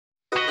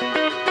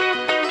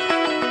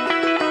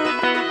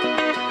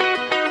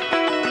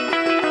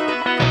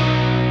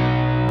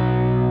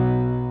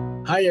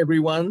Hi,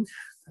 everyone.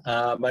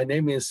 My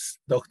name is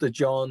Dr.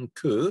 John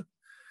Koo.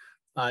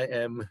 I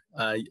am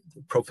a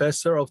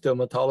professor of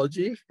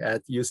dermatology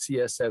at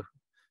UCSF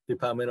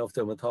Department of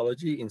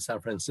Dermatology in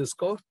San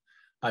Francisco.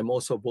 I'm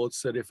also board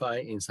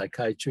certified in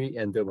psychiatry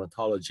and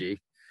dermatology.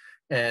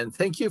 And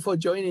thank you for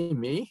joining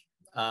me.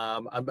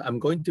 I'm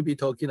going to be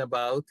talking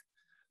about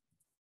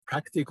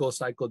practical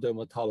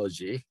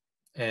psychodermatology.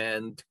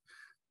 And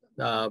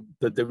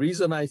the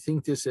reason I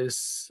think this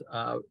is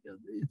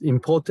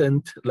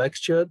important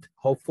lecture,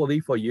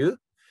 hopefully for you,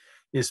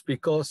 is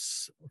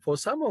because for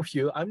some of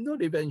you, I'm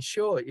not even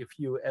sure if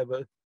you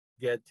ever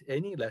get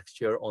any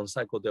lecture on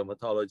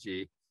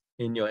psychodermatology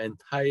in your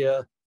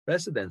entire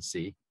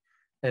residency.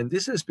 And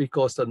this is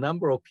because the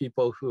number of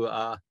people who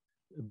are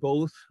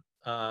both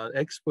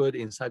expert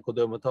in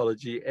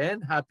psychodermatology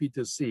and happy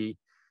to see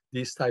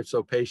these types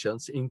of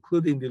patients,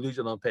 including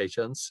delusional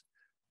patients,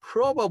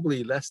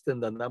 probably less than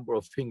the number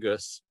of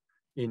fingers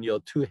in your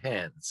two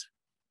hands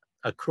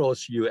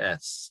across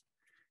US.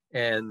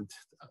 And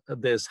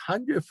there's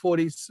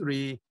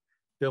 143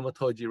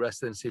 dermatology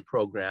residency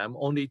program.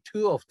 Only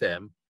 2 of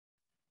them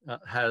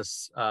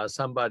has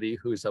somebody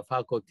who is a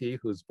faculty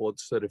who's board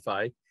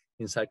certified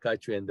in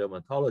psychiatry and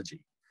dermatology.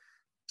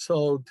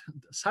 So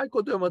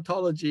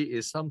psychodermatology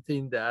is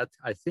something that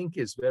I think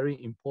is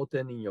very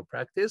important in your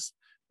practice,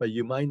 but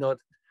you might not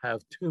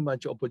have too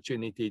much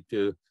opportunity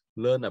to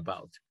learn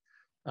about.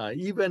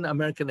 Even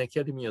American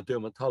Academy of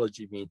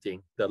Dermatology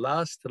meeting, the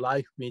last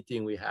live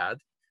meeting we had,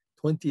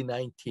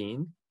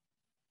 2019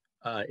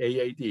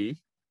 AAD,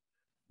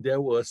 there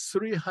were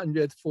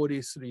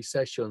 343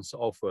 sessions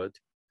offered,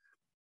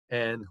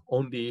 and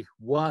only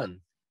 1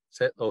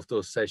 set of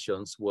those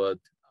sessions were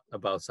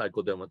about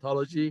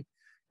psychodermatology.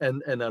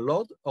 And a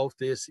lot of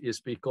this is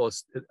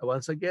because,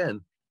 once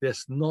again,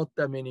 there's not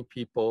that many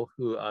people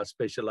who are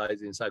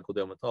specialized in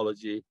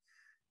psychodermatology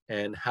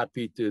and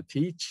happy to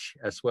teach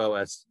as well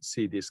as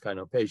see these kind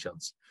of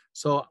patients.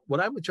 So what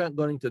I'm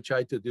going to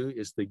try to do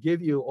is to give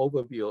you an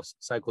overview of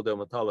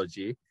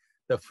psychodermatology.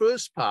 The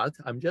first part,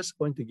 I'm just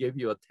going to give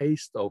you a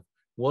taste of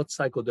what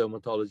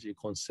psychodermatology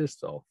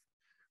consists of,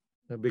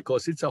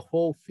 because it's a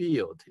whole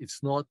field.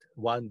 It's not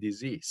one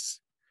disease.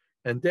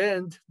 And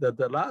then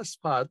the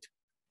last part,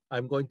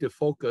 I'm going to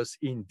focus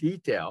in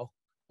detail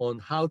on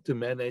how to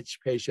manage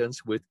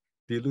patients with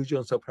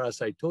delusions of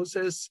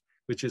parasitosis,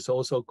 which is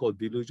also called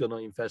delusional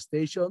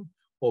infestation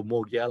or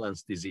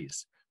Morgellons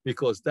disease,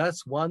 because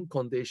that's one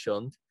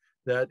condition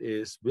that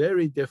is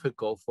very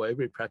difficult for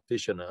every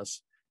practitioner,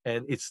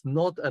 and it's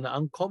not an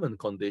uncommon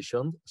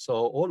condition. So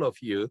all of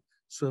you,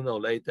 sooner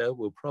or later,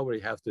 will probably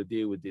have to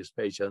deal with these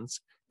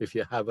patients if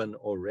you haven't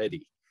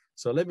already.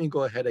 So let me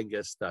go ahead and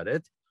get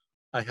started.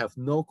 I have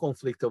no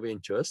conflict of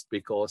interest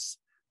because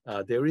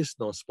there is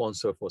no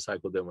sponsor for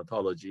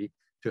psychodermatology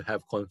to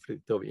have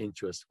conflict of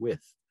interest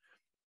with.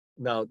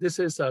 Now, this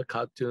is a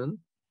cartoon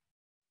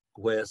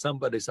where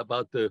somebody's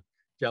about to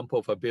jump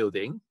off a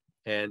building,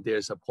 and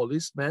there's a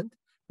policeman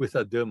with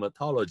a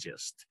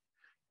dermatologist.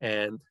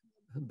 And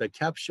the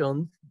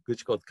caption,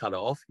 which got cut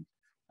off,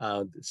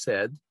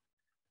 said,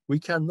 "We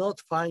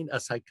cannot find a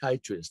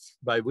psychiatrist,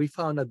 but we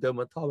found a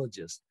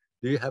dermatologist.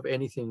 Do you have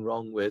anything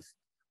wrong with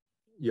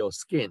your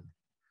skin?"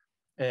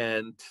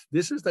 And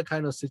this is the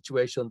kind of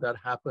situation that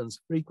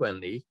happens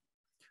frequently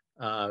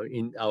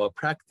in our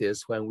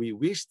practice when we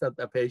wish that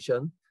a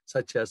patient,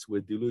 such as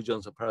with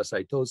delusions of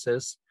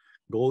parasitosis,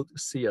 go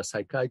see a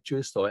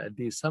psychiatrist or at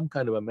least some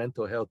kind of a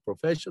mental health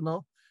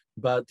professional,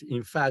 but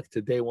in fact,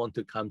 they want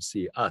to come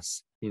see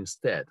us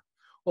instead.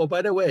 Oh,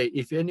 by the way,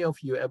 if any of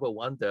you ever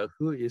wonder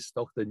who is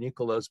Dr.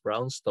 Nicholas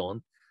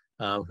Brownstone,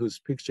 whose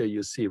picture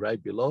you see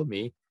right below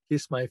me,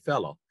 he's my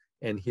fellow,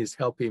 and he's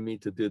helping me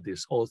to do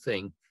this whole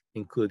thing,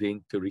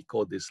 including to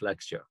record this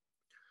lecture.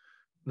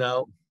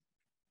 Now,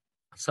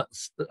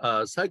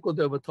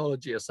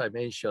 psychodermatology, as I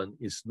mentioned,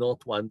 is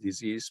not one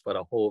disease, but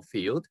a whole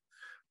field.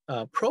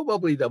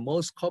 Probably the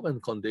most common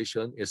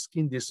condition is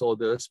skin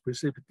disorders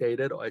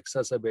precipitated or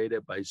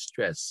exacerbated by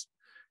stress.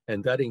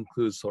 And that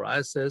includes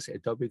psoriasis,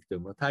 atopic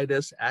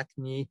dermatitis,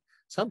 acne.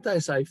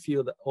 Sometimes I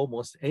feel that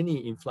almost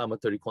any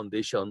inflammatory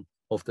condition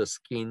of the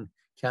skin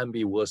can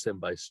be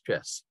worsened by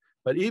stress.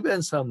 But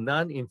even some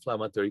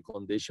non-inflammatory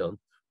condition,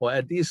 or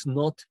at least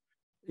not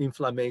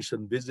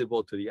inflammation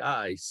visible to the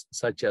eyes,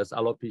 such as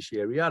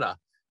alopecia areata,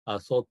 are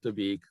thought to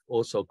be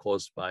also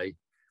caused by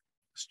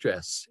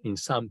stress in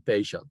some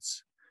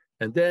patients.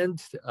 And then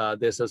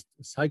there's a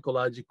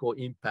psychological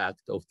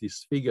impact of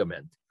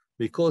disfigurement.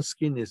 Because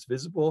skin is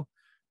visible,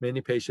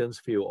 many patients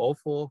feel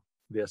awful,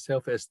 their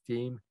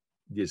self-esteem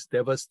is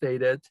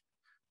devastated,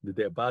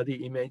 their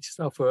body image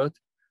suffered,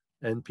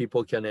 and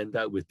people can end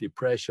up with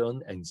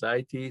depression,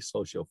 anxiety,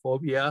 social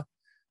phobia.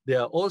 There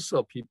are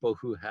also people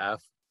who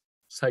have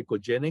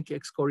psychogenic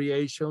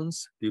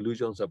excoriations,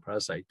 delusions of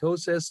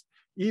parasitosis,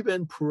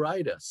 even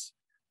pruritus,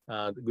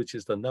 which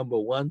is the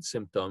 #1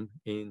 symptom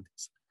in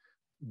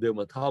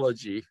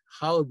dermatology.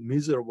 How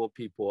miserable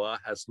people are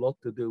has a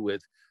lot to do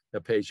with the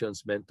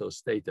patient's mental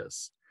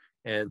status.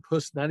 And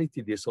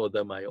personality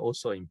disorder might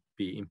also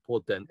be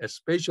important,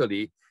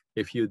 especially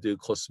if you do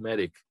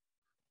cosmetic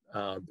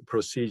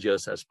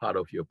procedures as part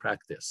of your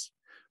practice.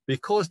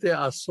 Because there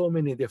are so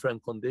many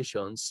different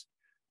conditions,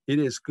 it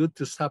is good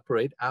to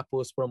separate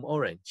apples from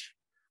orange.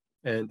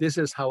 And this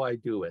is how I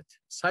do it.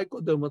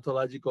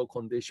 Psychodermatological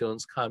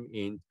conditions come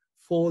in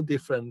 4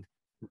 different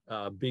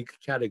big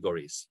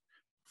categories.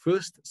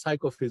 First,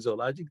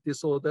 psychophysiologic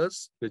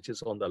disorders, which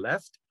is on the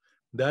left.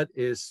 That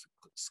is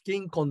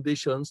skin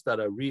conditions that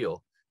are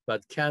real,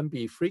 but can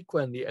be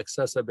frequently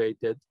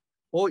exacerbated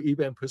or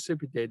even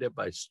precipitated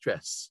by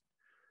stress.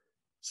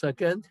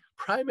 Second,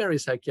 primary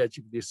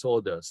psychiatric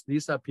disorders.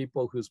 These are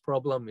people whose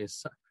problem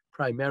is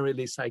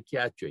primarily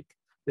psychiatric.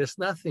 There's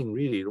nothing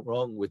really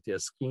wrong with their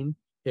skin,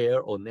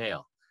 hair, or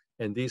nail.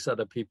 And these are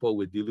the people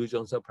with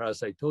delusions of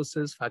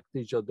parasitosis,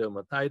 factitious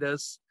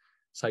dermatitis,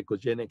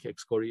 psychogenic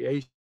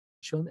excoriation,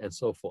 and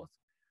so forth.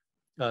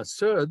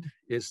 Third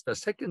is the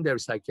secondary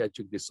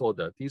psychiatric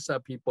disorder. These are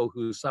people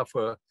who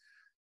suffer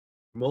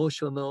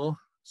emotional,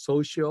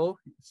 social,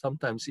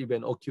 sometimes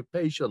even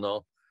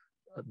occupational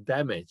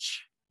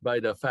damage by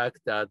the fact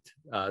that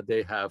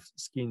they have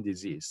skin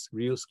disease,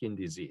 real skin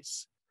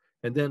disease.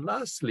 And then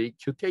lastly,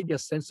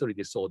 cutaneous sensory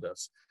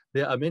disorders.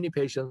 There are many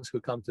patients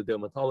who come to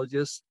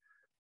dermatologists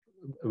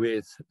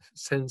with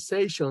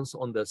sensations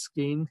on the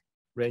skin,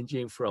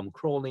 ranging from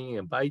crawling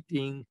and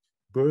biting,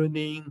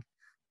 burning,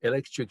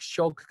 electric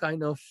shock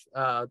kind of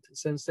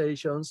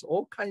sensations,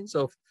 all kinds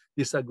of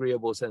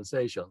disagreeable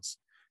sensations.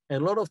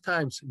 And a lot of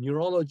times,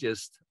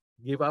 neurologists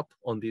give up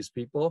on these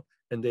people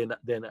and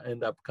then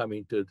end up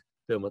coming to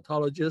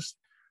dermatologists.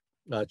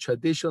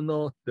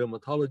 Traditional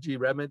dermatology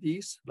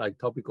remedies like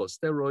topical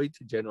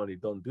steroids generally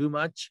don't do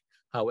much.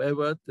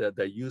 However,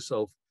 the use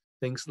of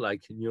things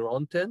like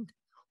Neurontin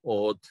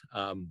or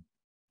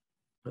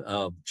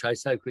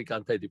tricyclic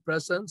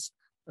antidepressants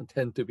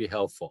tend to be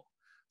helpful.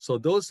 So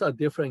those are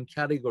different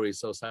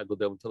categories of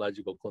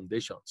psychodermatological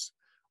conditions.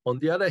 On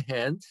the other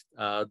hand,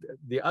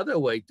 the other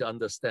way to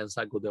understand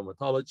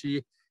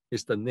psychodermatology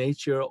is the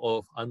nature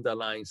of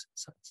underlying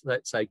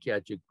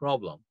psychiatric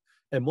problem.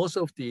 And most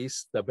of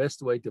these, the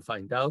best way to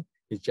find out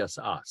is just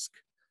ask.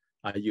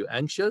 Are you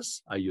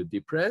anxious? Are you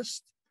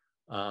depressed?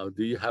 Do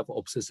you have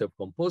obsessive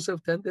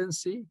compulsive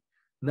tendency?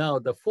 Now,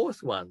 the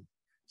fourth one,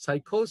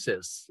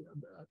 psychosis.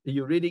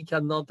 You really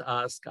cannot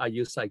ask, are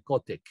you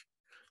psychotic?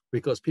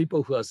 Because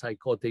people who are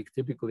psychotic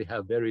typically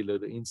have very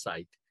little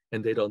insight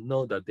and they don't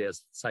know that they're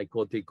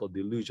psychotic or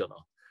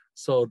delusional.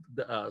 So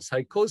the,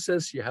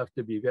 psychosis, you have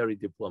to be very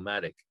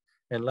diplomatic.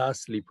 And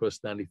lastly,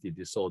 personality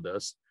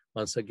disorders,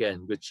 once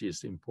again, which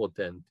is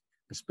important,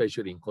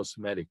 especially in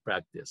cosmetic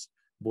practice,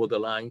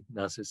 borderline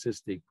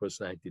narcissistic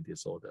personality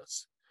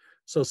disorders.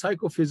 So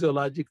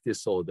psychophysiologic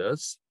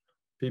disorders,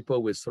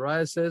 people with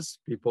psoriasis,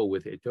 people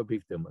with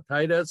atopic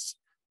dermatitis,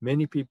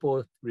 many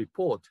people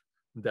report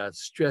that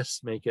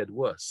stress make it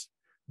worse.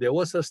 There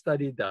was a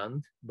study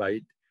done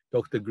by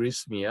Dr.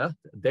 Grismier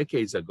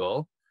decades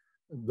ago,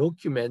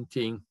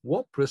 documenting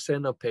what %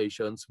 of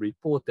patients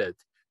reported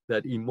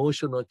that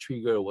emotional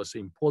trigger was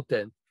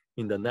important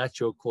in the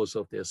natural cause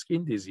of their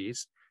skin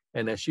disease.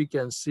 And as you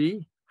can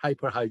see,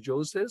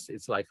 hyperhidrosis,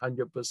 it's like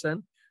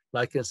 100%.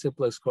 Lichen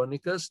simplex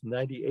chronicus,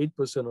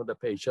 98% of the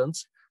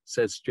patients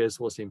said stress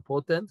was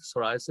important.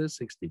 Psoriasis,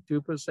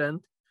 62%,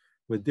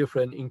 with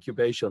different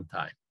incubation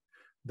time.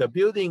 The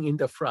building in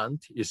the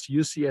front is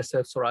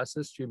UCSF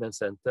Psoriasis Treatment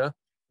Center,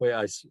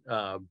 where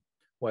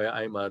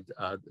I'm a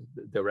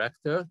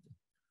director.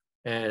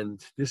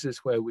 And this is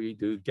where we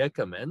do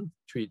Geckerman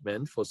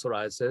treatment for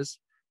psoriasis,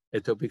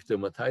 atopic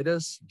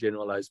dermatitis,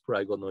 generalized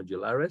prurigo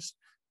nodularis.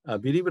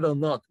 Believe it or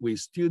not, we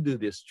still do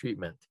this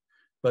treatment.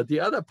 But the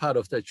other part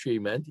of the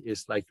treatment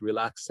is like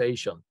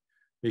relaxation,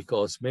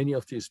 because many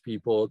of these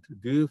people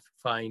do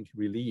find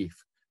relief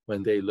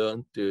when they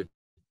learn to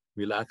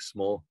relax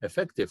more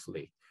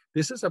effectively.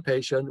 This is a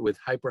patient with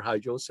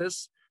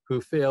hyperhidrosis who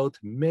failed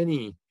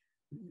many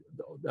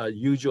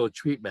usual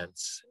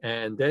treatments.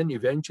 And then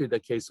eventually the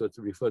case was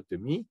referred to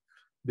me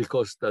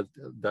because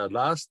the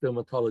last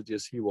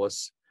dermatologist he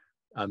was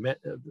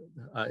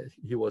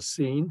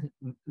seen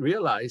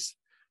realized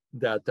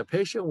that the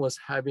patient was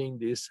having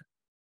this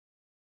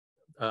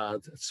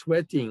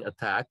sweating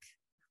attack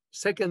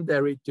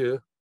secondary to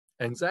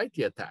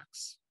anxiety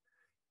attacks.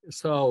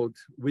 So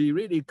we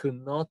really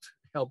could not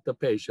help the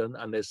patient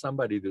unless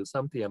somebody do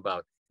something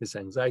about his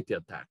anxiety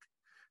attack.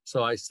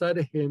 So I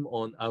started him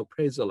on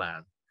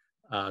alprazolam.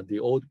 The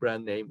old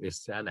brand name is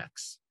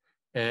Xanax.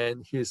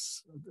 And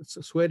his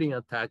sweating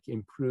attack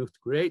improved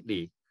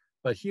greatly,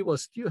 but he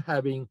was still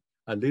having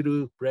a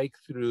little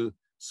breakthrough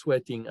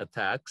sweating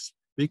attacks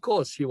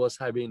because he was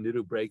having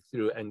little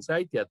breakthrough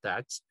anxiety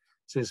attacks,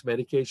 since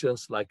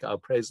medications like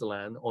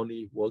alprazolam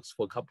only works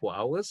for a couple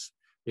hours.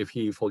 If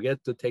he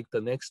forget to take the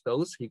next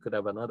dose, he could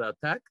have another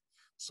attack.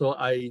 So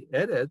I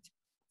added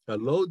a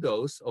low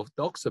dose of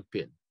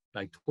doxepin,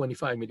 like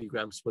 25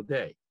 milligrams per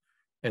day.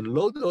 And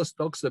low dose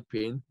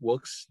doxepin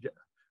works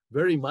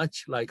very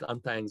much like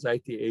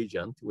anti-anxiety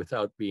agent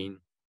without being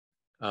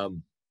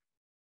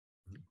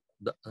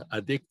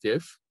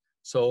addictive.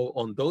 So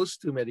on those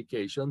two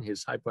medications,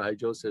 his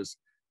hyperhidrosis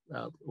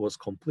was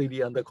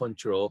completely under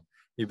control.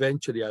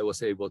 Eventually, I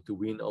was able to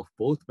wean off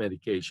both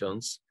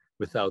medications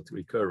without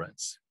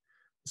recurrence.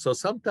 So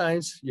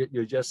sometimes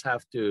you just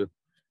have to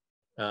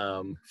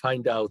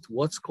find out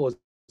what's causing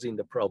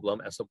the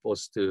problem as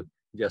opposed to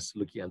just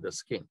looking at the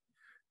skin.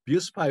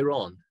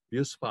 Buspirone,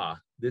 Buspar,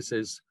 this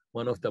is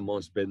one of the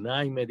most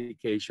benign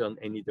medication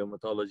any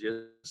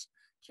dermatologist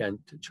can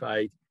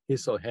try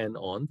his or hand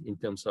on in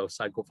terms of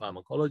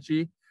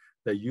psychopharmacology.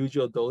 The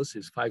usual dose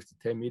is 5 to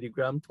 10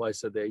 milligrams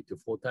twice a day to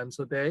 4 times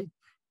a day.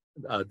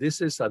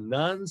 This is a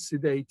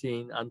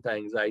non-sedating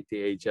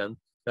anti-anxiety agent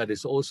that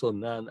is also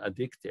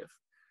non-addictive.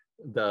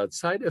 The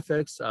side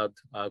effects are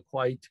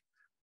quite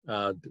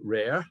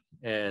rare,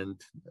 and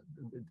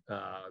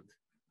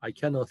I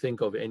cannot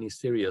think of any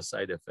serious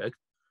side effect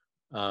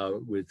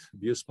with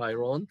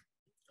buspirone,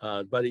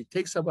 but it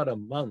takes about a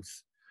month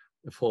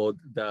for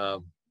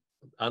the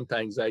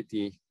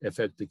anti-anxiety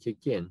effect to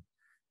kick in.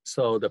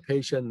 So the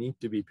patient needs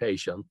to be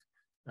patient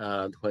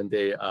when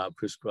they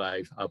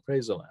prescribe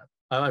alprazolam.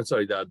 I'm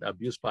sorry, the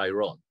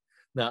buspirone.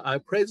 Now,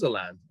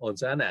 alprazolam or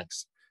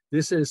Xanax,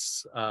 this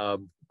is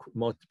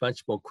much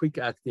more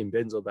quick-acting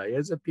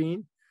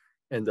benzodiazepine,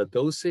 and the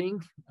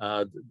dosing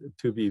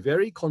to be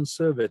very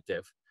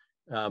conservative,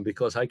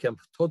 because I can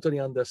totally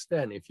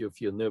understand if you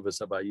feel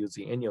nervous about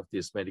using any of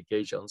these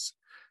medications.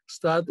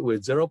 Start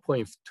with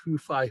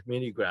 0.25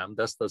 milligram.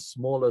 That's the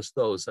smallest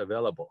dose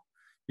available.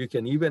 You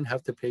can even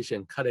have the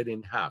patient cut it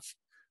in half.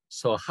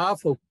 So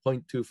half of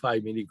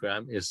 0.25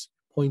 milligram is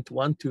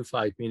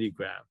 0.125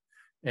 milligram.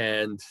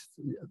 And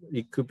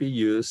it could be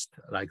used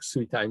like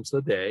 3 times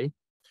a day,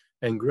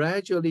 and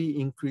gradually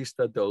increase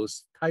the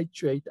dose,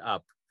 titrate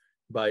up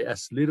by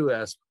as little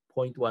as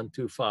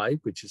 0.125,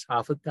 which is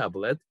half a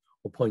tablet,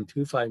 or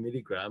 0.25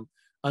 milligram,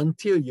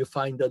 until you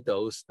find a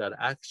dose that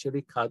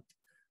actually cut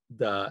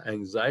the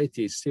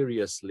anxiety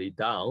seriously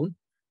down,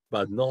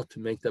 but not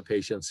make the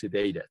patient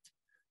sedated.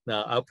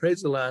 Now,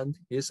 alprazolam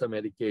is a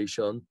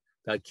medication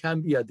that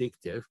can be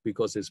addictive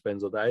because it's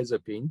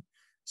benzodiazepine.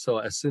 So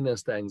as soon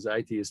as the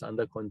anxiety is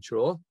under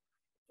control,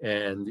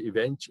 and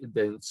eventually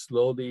then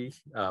slowly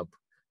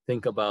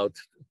think about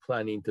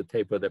planning to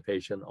taper the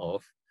patient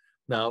off.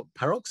 Now,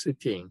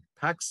 paroxetine,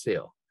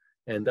 Paxil,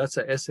 and that's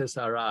a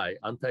SSRI,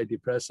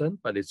 antidepressant,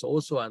 but it's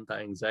also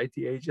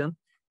anti-anxiety agent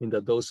in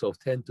the dose of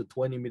 10 to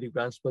 20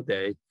 milligrams per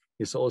day.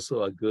 It's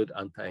also a good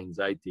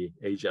anti-anxiety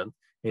agent,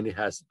 and it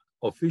has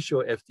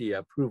official FDA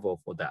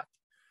approval for that.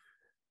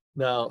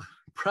 Now,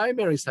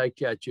 primary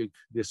psychiatric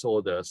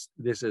disorders,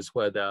 this is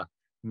where the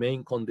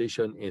main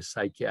condition is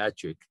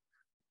psychiatric.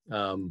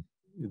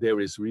 There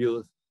is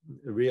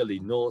really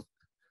no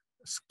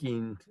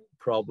skin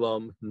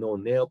problem, no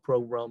nail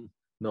problem,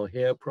 no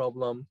hair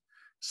problem.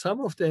 Some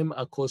of them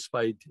are caused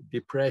by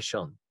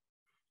depression.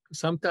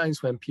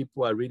 Sometimes when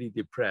people are really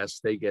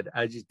depressed, they get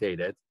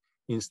agitated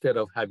instead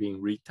of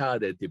having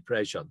retarded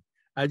depression.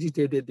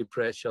 Agitated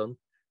depression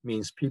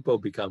means people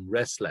become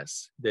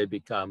restless. They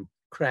become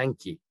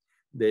cranky.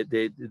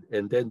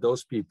 And then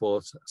those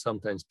people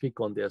sometimes pick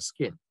on their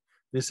skin.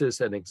 This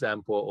is an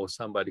example of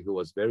somebody who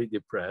was very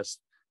depressed,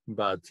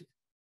 but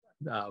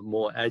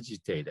more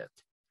agitated.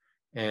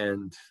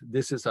 And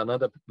this is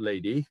another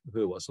lady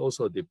who was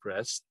also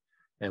depressed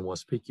and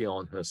was picking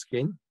on her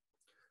skin.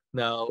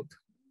 Now,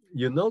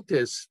 you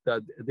notice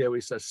that there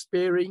is a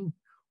sparing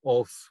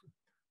of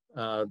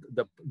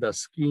the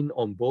skin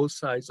on both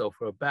sides of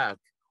her back,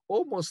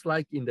 almost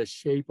like in the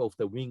shape of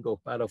the wing of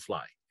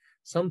butterfly.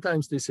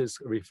 Sometimes this is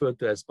referred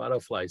to as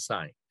butterfly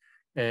sign.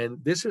 And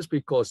this is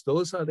because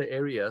those are the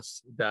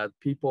areas that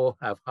people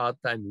have hard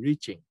time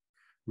reaching.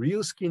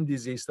 Real skin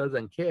disease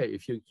doesn't care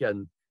if you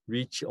can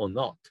reach or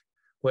not,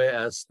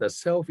 whereas the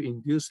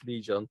self-induced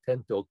lesions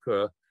tend to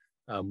occur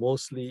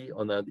mostly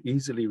on an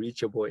easily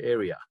reachable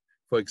area.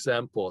 For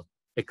example,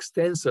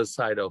 extensor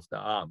side of the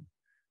arm,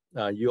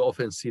 you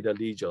often see the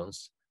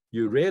lesions.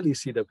 You rarely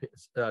see the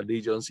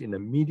lesions in the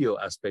medial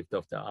aspect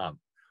of the arm.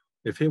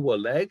 If it were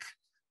leg,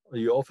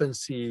 you often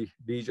see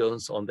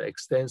lesions on the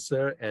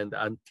extensor and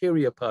the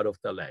anterior part of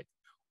the leg.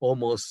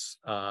 Almost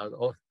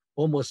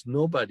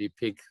nobody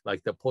pick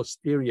like the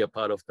posterior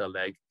part of the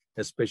leg,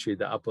 especially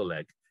the upper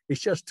leg.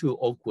 It's just too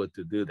awkward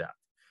to do that.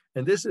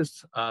 And this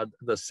is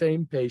the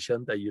same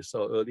patient that you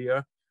saw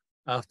earlier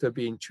after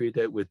being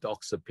treated with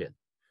doxepin.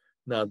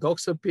 Now,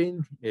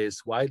 doxepin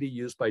is widely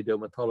used by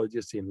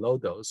dermatologists in low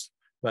dose,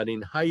 but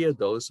in higher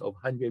dose of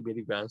 100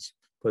 milligrams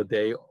per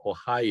day or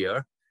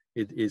higher,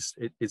 it's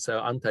an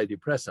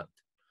antidepressant.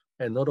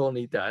 And not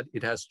only that,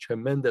 it has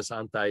tremendous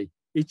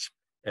anti-itch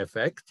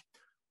effect.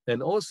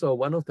 And also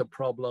one of the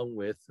problems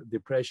with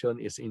depression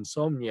is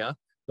insomnia.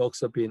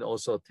 Doxepin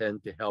also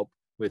tends to help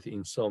with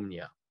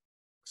insomnia.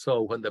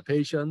 So when the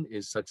patient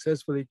is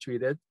successfully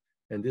treated,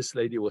 and this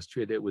lady was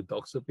treated with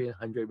doxepin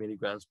 100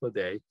 milligrams per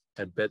day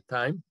at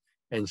bedtime,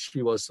 and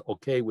she was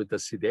okay with the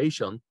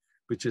sedation,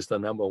 which is the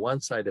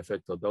 #1 side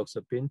effect of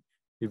doxepin.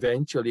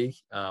 Eventually,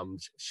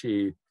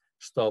 she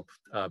stopped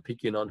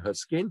picking on her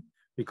skin,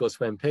 because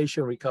when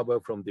patients recover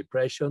from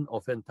depression,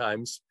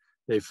 oftentimes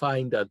they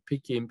find that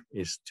picking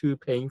is too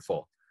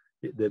painful.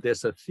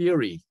 There's a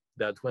theory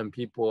that when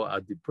people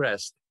are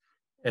depressed,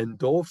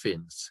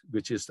 endorphins,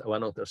 which is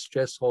one of the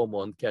stress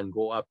hormone, can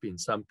go up in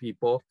some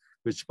people,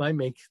 which might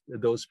make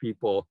those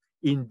people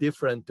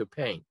indifferent to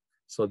pain.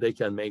 So they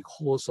can make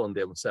holes on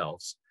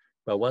themselves.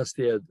 But once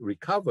they are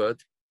recovered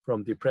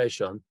from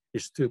depression,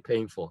 it's too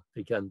painful.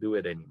 They can't do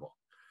it anymore.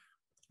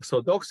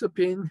 So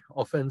doxepin,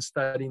 often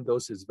starting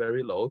dose is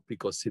very low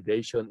because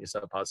sedation is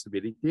a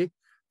possibility,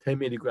 10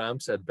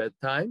 milligrams at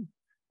bedtime.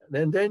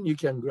 And then you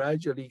can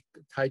gradually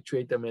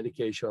titrate the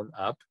medication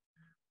up.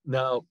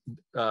 Now,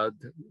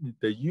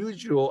 the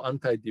usual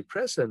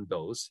antidepressant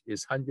dose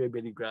is 100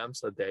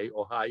 milligrams a day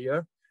or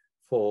higher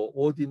for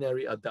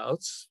ordinary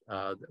adults,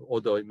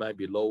 although it might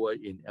be lower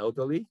in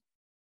elderly.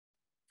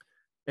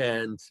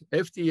 And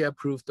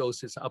FDA-approved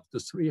dose is up to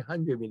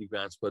 300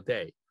 milligrams per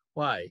day.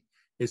 Why?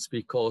 It's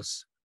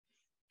because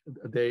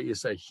there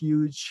is a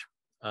huge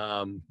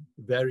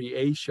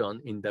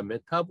variation in the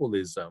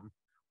metabolism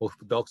of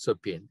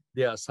doxepin.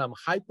 There are some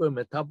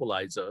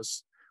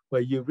hypermetabolizers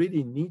where you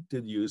really need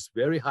to use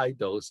very high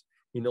dose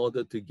in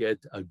order to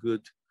get a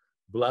good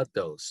blood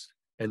dose.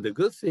 And the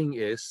good thing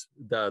is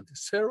that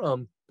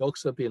serum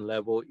doxepin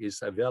level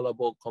is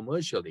available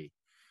commercially.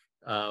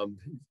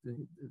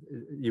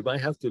 You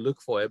might have to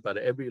look for it, but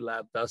every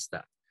lab does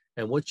that.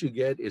 And what you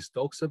get is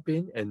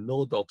doxepin and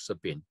no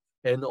doxepin,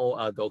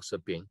 NOR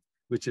doxepin,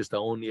 which is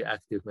the only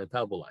active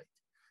metabolite.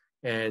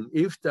 And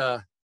if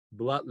the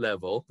blood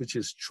level, which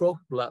is trough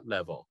blood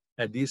level,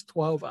 at least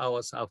 12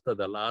 hours after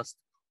the last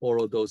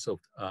oral dose of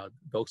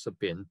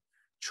doxepin,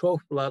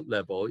 trough blood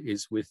level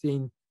is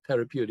within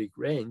therapeutic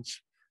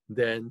range,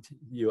 then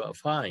you are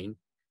fine.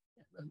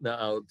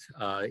 Now,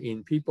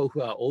 in people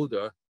who are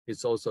older,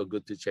 it's also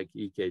good to check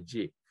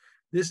EKG.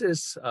 This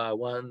is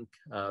one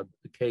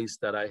case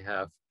that I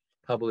have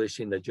published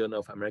in the Journal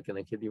of American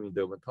Academy of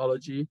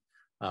Dermatology,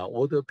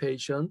 older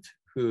patient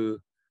who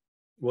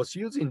was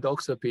using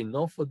doxepin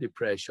not for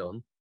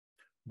depression,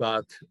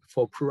 but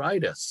for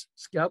pruritus,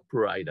 scalp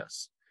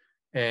pruritus.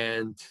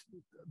 And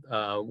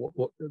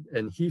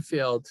he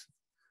failed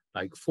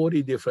like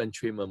 40 different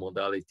treatment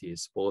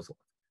modalities, both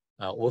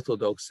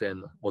orthodox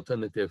and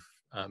alternative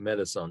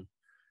medicine.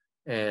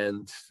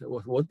 And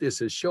what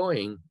this is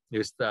showing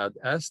is that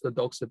as the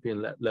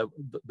doxepin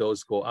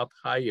dose go up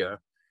higher,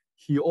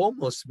 he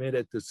almost made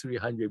it to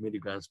 300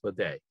 milligrams per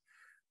day.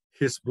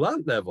 His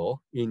blood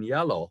level in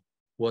yellow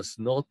was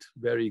not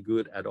very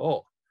good at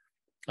all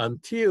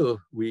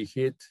until we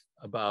hit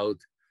about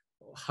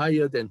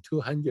higher than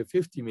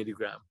 250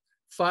 milligrams.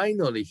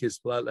 Finally, his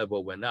blood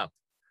level went up.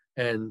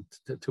 And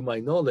to my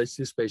knowledge,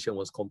 this patient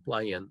was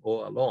compliant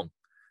all along.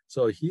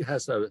 So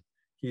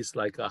he's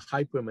like a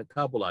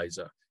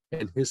hypermetabolizer,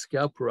 and his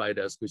scalp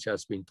pruritus, which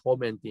has been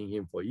tormenting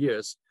him for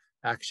years,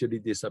 actually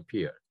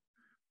disappeared.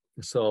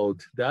 So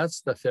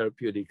that's the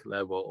therapeutic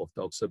level of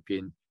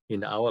doxepin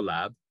in our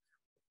lab.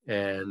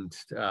 And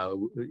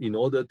in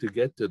order to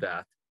get to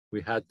that,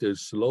 we had to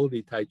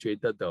slowly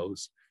titrate the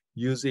dose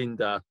using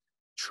the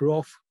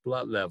trough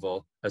blood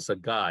level as a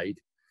guide.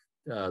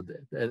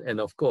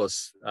 And of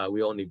course,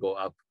 we only go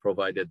up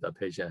provided the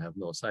patient have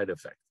no side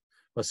effect.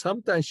 But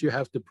sometimes you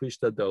have to push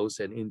the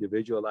dose and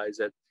individualize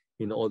it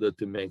in order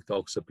to make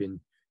doxepin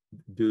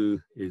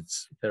do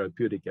its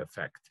therapeutic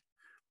effect.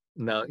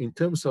 Now, in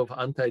terms of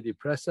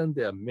antidepressant,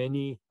 there are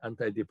many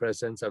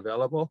antidepressants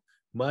available.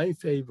 My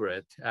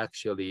favorite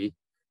actually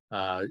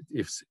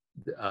is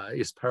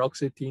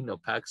paroxetine or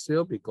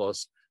Paxil,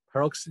 because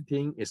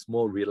paroxetine is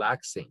more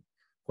relaxing,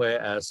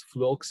 whereas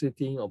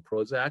fluoxetine or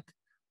Prozac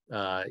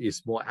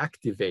is more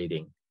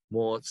activating,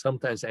 more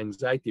sometimes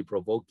anxiety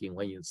provoking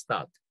when you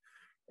start.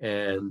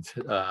 And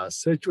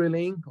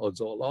sertraline or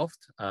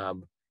Zoloft,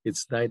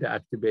 it's neither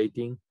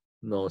activating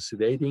nor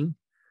sedating.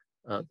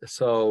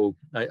 So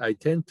I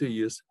tend to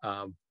use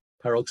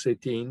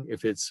paroxetine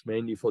if it's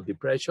mainly for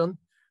depression,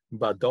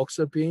 but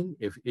doxepin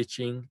if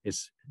itching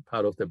is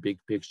part of the big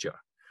picture.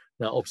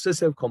 Now,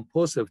 obsessive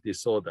compulsive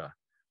disorder.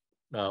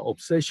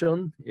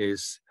 Obsession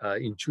is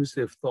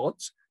intrusive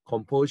thoughts.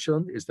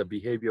 Compulsion is the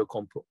behavioral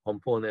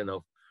component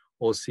of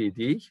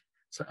OCD.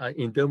 So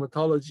in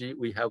dermatology,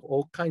 we have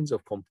all kinds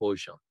of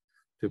compulsion: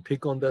 to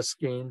pick on the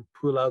skin,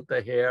 pull out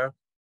the hair.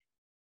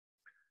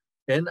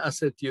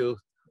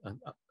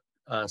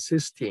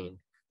 N-acetylcysteine.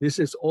 This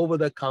is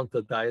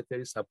over-the-counter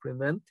dietary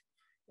supplement,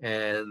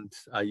 and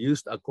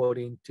used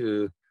according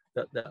to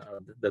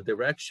the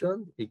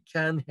direction. It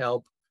can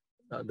help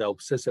the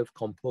obsessive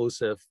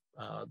compulsive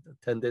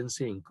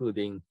tendency,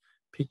 including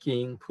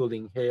picking,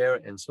 pulling hair,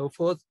 and so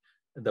forth.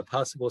 The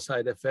possible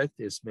side effect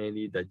is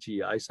mainly the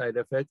GI side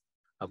effect,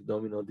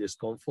 abdominal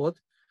discomfort.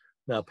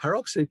 Now,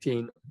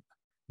 paroxetine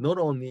not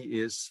only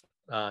is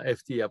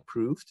FDA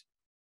approved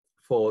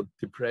for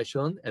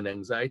depression and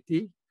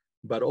anxiety,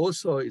 but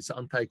also it's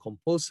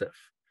anti-compulsive.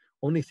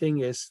 Only thing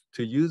is,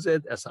 to use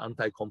it as an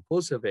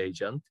anti-compulsive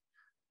agent,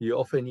 you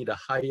often need a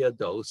higher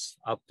dose,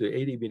 up to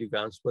 80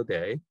 milligrams per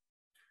day.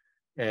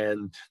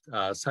 And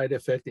side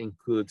effects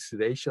include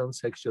sedation,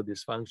 sexual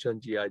dysfunction,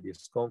 GI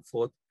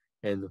discomfort,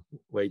 and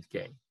weight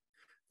gain.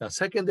 Now,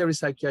 secondary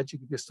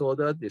psychiatric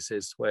disorder, this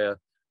is where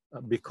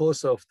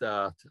because of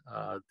the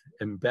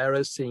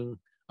embarrassing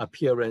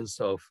appearance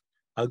of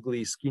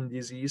ugly skin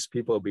disease,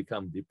 people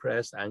become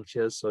depressed,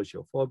 anxious,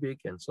 sociophobic,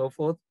 and so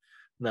forth.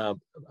 Now,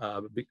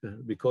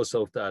 because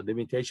of the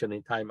limitation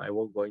in time, I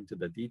won't go into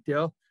the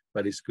detail,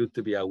 but it's good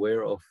to be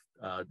aware of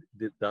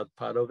that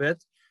part of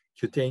it.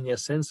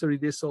 Cutaneous sensory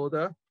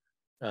disorder.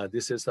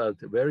 This is a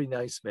very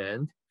nice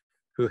man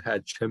who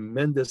had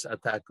tremendous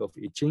attack of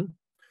itching,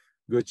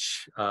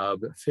 which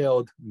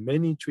failed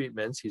many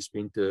treatments. He's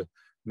been to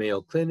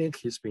Mayo Clinic,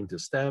 he's been to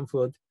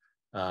Stanford,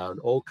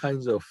 all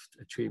kinds of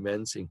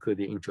treatments,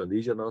 including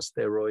intralesional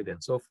steroid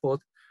and so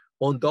forth.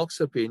 On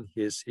doxepin,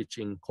 his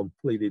itching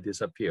completely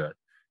disappeared.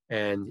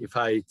 And if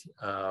I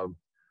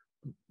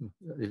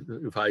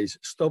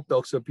stop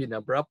doxepin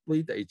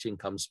abruptly, the itching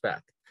comes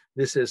back.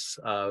 This is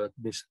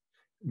this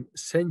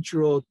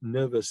central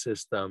nervous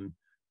system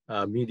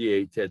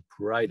mediated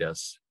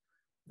pruritus.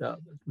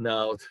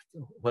 Now,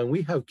 when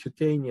we have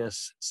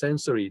cutaneous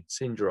sensory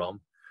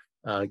syndrome,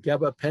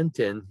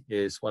 gabapentin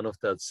is one of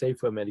the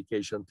safer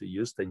medication to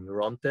use than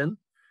Neurontin.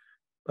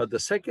 But the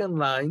second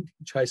line,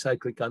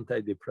 tricyclic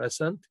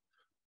antidepressant,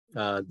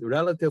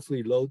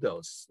 relatively low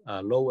dose,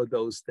 lower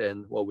dose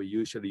than what we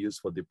usually use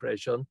for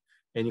depression,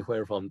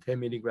 anywhere from 10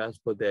 milligrams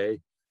per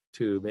day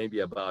to maybe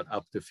about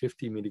up to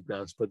 50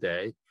 milligrams per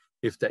day.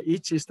 If the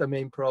itch is the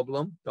main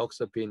problem,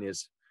 doxepin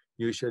is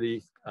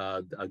usually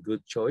a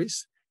good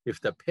choice. If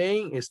the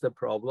pain is the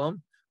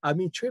problem,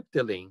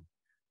 amitriptyline,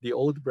 the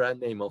old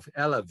brand name of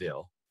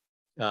Elavil,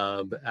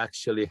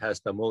 actually has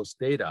the most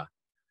data.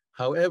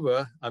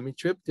 However,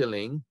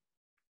 amitriptyline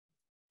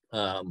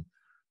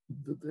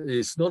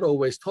is not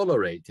always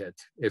tolerated.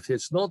 If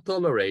it's not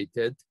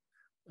tolerated,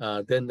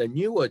 then the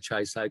newer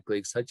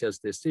tricyclics, such as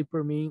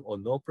decipramine or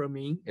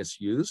nopramine, is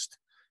used.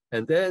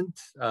 And then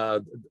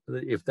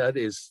if that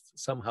is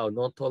somehow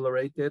not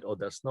tolerated or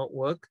does not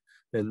work,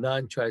 then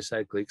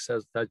non-tricyclics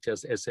such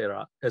as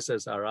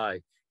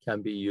SSRI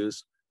can be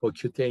used for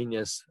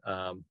cutaneous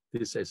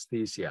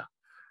dysesthesia.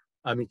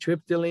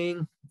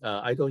 Amitriptyline,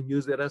 I don't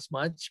use it as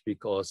much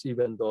because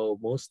even though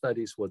most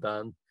studies were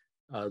done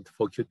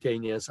for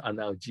cutaneous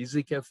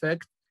analgesic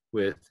effect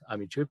with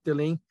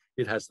amitriptyline,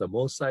 it has the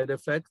most side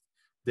effect.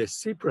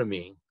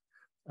 Decipramine,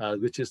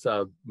 which is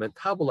a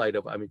metabolite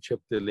of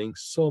amitriptyline,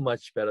 so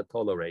much better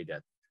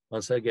tolerated.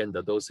 Once again,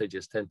 the dosage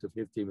is 10 to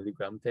 50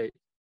 milligrams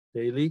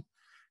daily.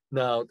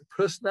 Now,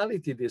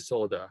 personality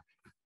disorder,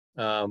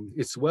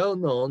 it's well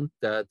known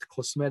that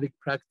cosmetic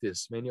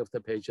practice, many of the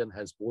patients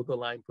has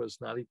borderline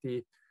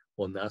personality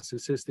or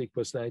narcissistic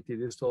personality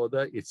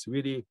disorder. It's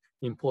really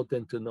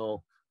important to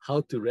know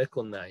how to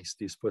recognize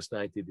these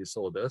personality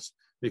disorders,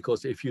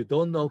 because if you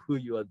don't know who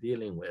you are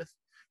dealing with,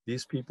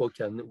 these people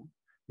can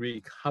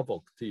wreak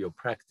havoc to your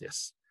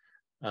practice.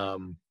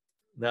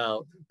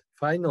 Now,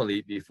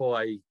 finally, before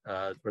I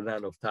run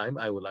out of time,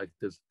 I would like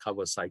to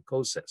cover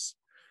psychosis.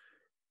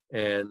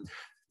 And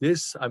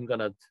this, I'm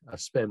gonna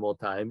spend more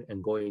time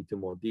and go into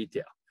more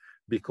detail,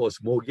 because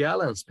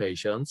Morgellons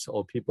patients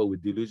or people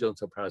with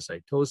delusions of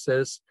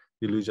parasitosis,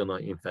 delusional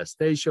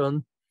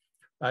infestation,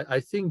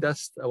 I think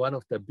that's one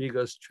of the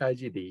biggest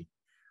tragedy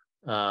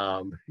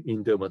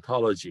in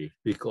dermatology,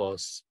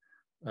 because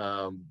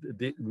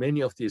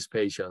many of these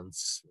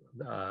patients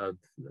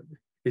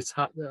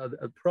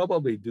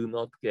probably do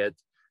not get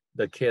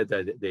the care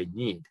that they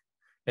need.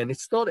 And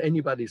it's not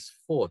anybody's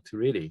fault,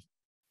 really.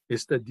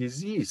 It's the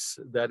disease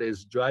that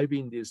is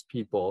driving these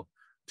people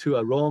to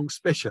a wrong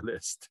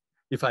specialist,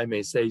 if I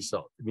may say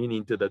so,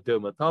 meaning to the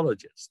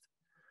dermatologist.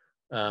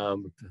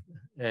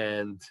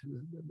 And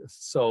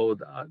so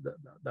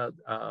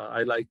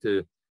I like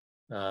to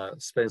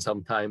spend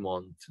some time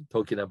on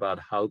talking about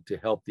how to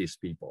help these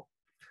people.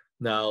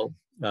 Now,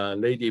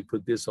 lady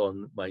put this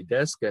on my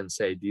desk and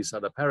say, these are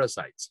the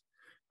parasites.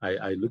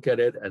 I look at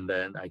it and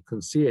then I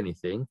couldn't see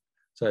anything.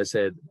 So I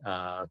said,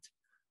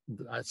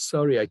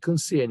 sorry, I couldn't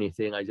see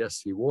anything. I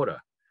just see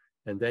water.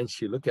 And then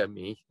she looked at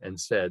me and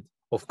said,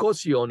 of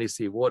course you only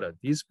see water.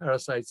 These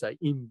parasites are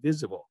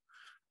invisible.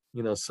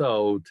 You know,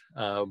 so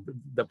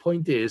the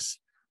point is,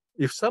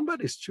 if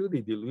somebody is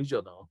truly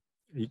delusional,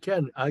 you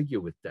can't argue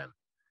with them.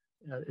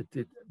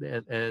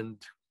 And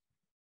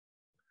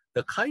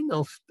the kind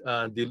of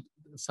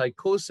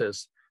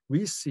psychosis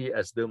we see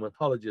as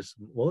dermatologists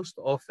most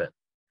often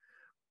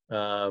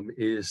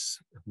is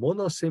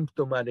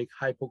monosymptomatic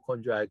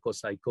hypochondriacal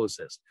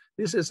psychosis.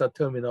 This is a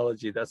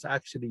terminology that's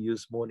actually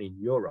used more in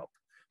Europe,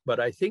 but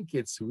I think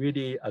it's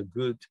really a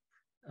good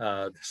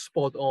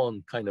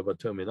spot-on kind of a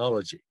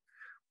terminology,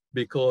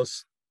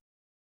 because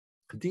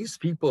these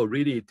people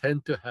really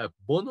tend to have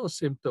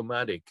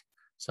monosymptomatic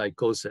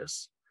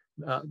psychosis.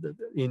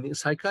 In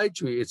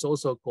psychiatry, it's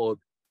also called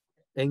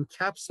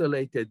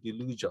encapsulated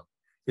delusion.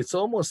 It's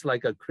almost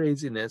like a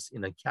craziness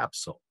in a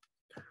capsule,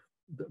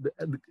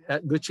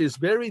 which is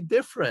very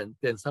different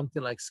than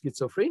something like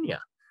schizophrenia.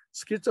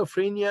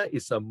 Schizophrenia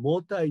is a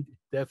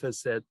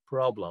multi-deficit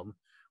problem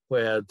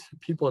where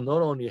people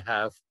not only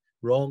have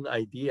wrong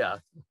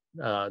idea,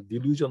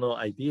 delusional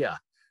idea,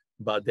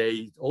 but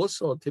they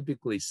also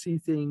typically see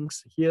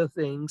things, hear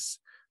things,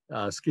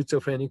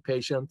 Schizophrenic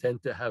patients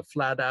tend to have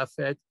flat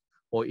affect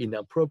or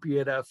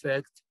inappropriate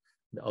affect,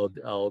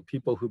 or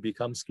people who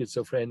become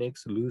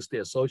schizophrenics lose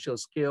their social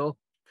skill.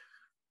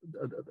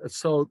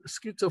 So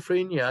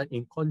schizophrenia,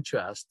 in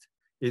contrast,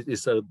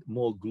 is a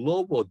more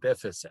global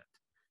deficit.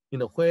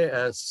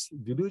 Whereas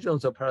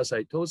delusions of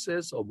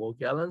parasitosis or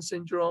Morgellons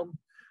syndrome,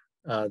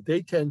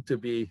 they tend to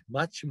be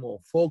much more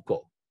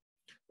focal.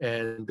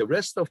 And the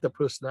rest of the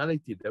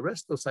personality, the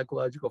rest of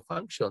psychological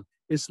function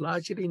is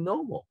largely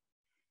normal,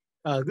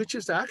 which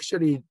is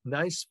actually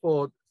nice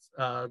for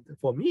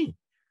me,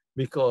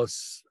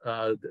 because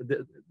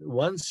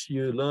once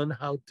you learn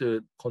how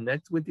to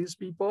connect with these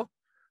people,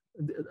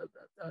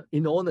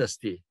 in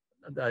honesty,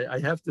 I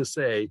have to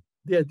say,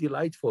 they're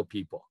delightful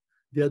people.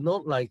 They're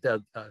not like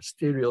that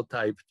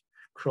stereotyped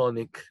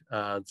chronic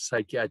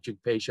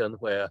psychiatric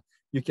patient where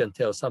you can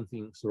tell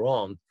something's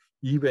wrong,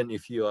 even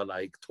if you are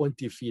like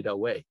 20 feet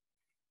away.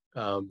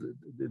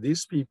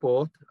 These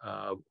people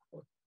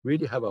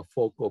really have a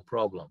focal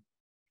problem.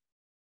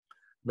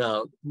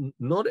 Now,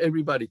 not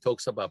everybody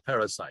talks about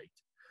parasite.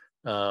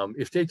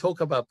 If they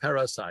talk about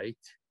parasite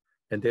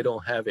and they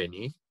don't have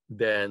any,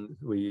 then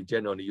we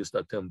generally use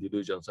the term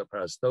delusions of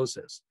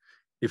parasitosis.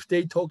 If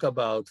they talk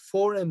about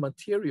foreign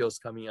materials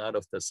coming out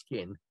of the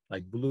skin,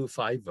 like blue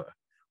fiber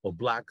or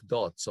black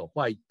dots or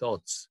white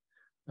dots,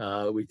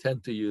 we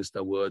tend to use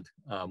the word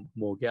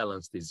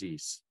Morgellons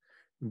disease.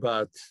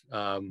 But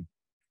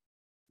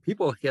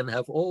people can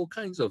have all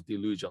kinds of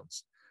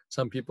delusions.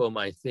 Some people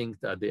might think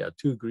that they are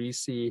too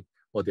greasy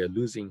or they're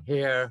losing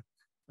hair.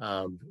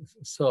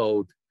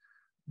 So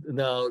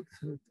now,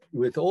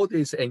 with all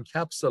these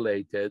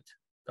encapsulated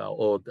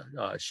or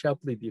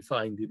sharply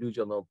defined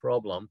delusional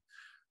problem,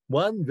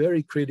 one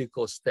very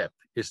critical step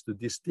is to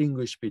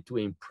distinguish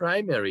between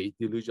primary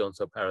delusions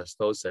of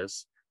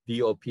parasitosis,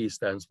 DOP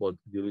stands for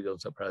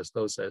delusions of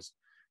parasitosis,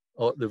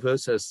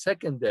 versus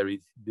secondary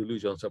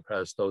delusions of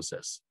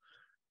parasitosis.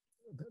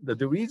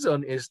 The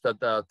reason is that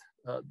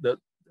the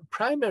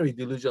primary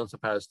delusions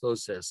of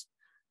parasitosis,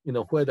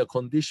 where the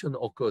condition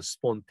occurs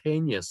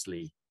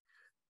spontaneously,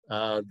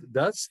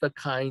 that's the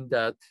kind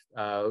that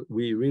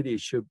we really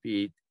should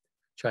be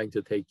trying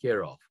to take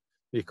care of,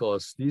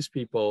 because these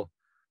people,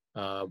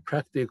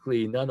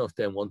 practically none of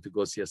them want to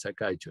go see a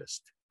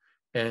psychiatrist.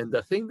 And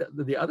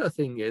the other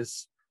thing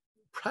is,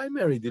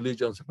 primary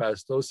delusions of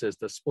parasitosis,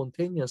 the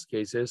spontaneous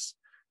cases,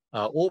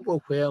 are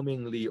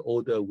overwhelmingly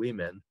older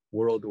women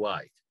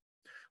worldwide.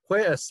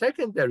 Whereas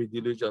secondary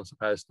delusions of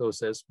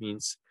parasitosis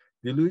means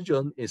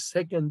delusion is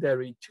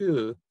secondary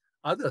to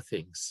other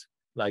things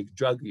like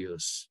drug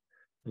use,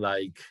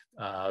 like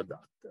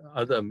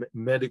other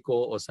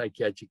medical or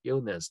psychiatric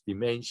illness,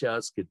 dementia,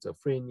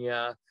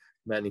 schizophrenia,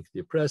 manic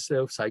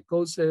depressive,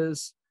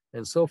 psychosis,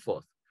 and so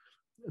forth.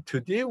 To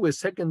deal with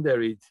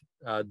secondary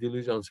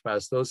delusions of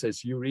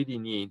parasitosis, you really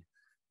need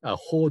a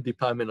whole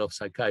department of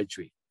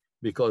psychiatry,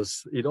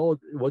 because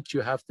what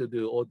you have to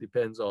do all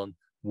depends on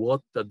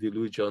what the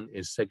delusion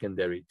is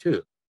secondary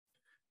to.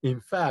 In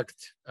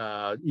fact,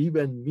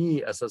 even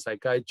me as a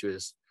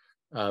psychiatrist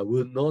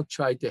will not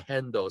try to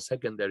handle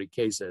secondary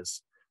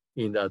cases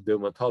in the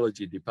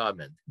dermatology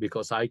department,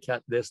 because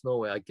there's no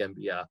way I can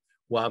be a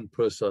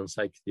one-person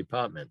psych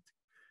department.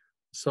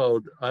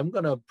 So I'm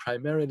gonna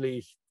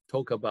primarily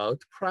talk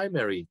about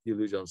primary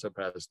delusions of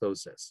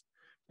parasitosis.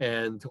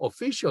 And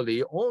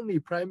officially, only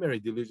primary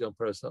delusion of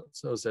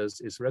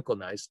parasitosis is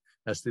recognized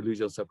as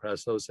delusions of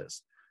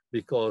parasitosis,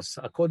 because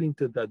according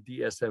to the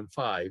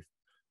DSM-5,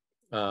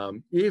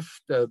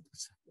 if the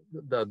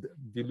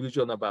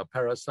delusion about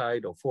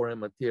parasite or foreign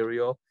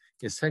material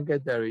is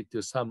secondary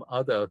to some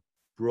other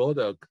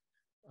broader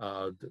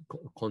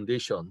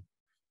condition,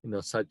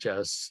 such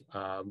as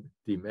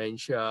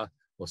dementia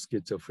or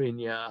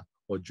schizophrenia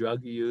or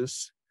drug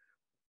use,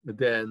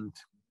 then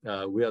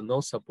we are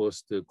not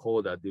supposed to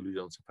call that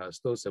delusions of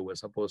parasitosis. We're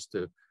supposed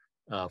to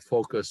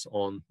focus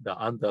on the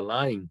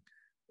underlying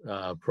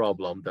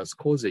problem that's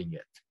causing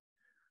it.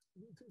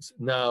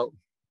 Now,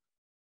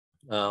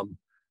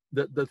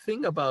 the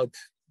thing about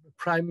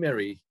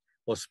primary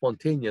or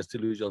spontaneous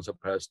delusions of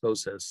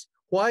parasitosis,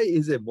 why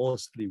is it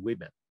mostly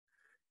women?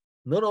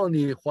 Not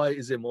only why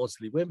is it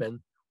mostly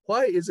women,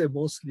 why is it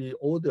mostly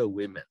older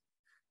women?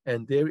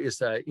 And there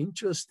is an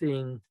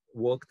interesting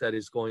work that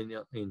is going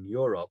on in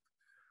Europe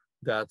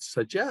that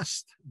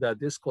suggests that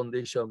this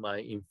condition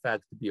might in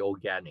fact be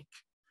organic.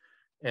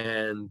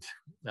 And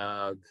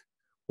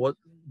one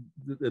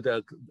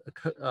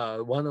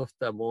of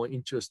the more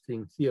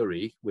interesting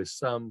theory with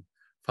some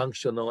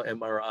functional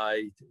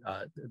MRI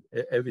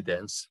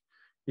evidence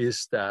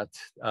is that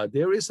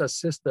there is a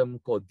system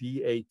called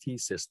DAT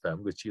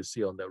system, which you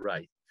see on the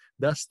right.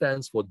 That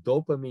stands for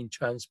dopamine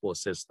transport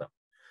system.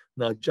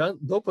 Now,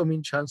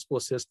 dopamine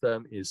transport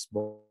system is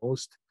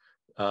most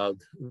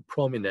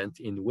prominent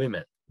in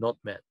women, not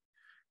men.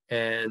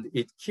 And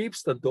it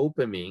keeps the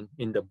dopamine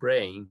in the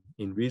brain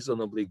in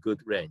reasonably good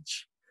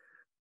range.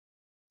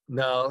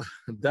 Now,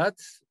 that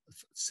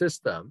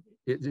system,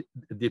 it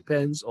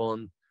depends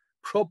on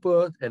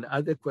proper and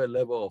adequate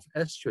level of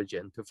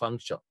estrogen to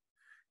function.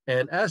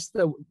 And as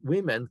the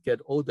women get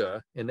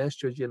older and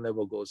estrogen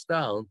level goes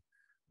down,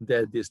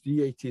 then this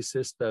DHT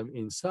system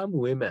in some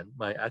women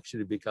might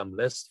actually become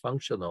less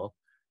functional.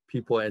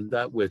 People end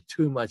up with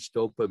too much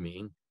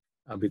dopamine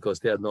because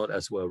they are not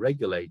as well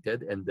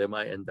regulated, and they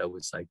might end up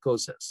with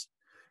psychosis.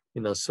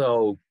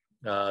 So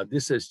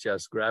this is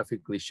just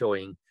graphically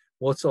showing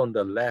what's on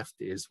the left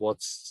is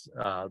what's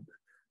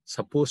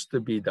supposed to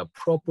be the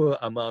proper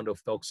amount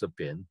of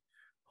doxepin,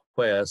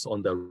 whereas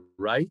on the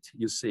right,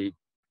 you see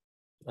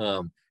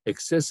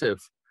excessive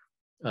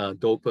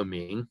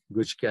dopamine,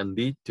 which can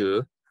lead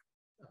to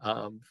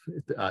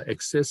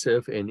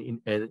excessive and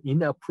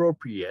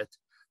inappropriate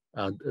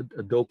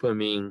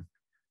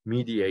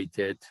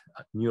dopamine-mediated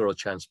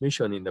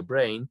neurotransmission in the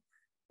brain,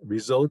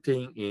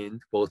 resulting in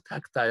both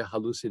tactile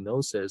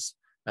hallucinosis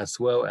as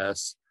well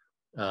as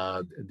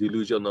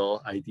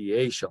delusional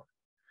ideation.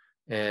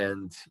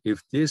 And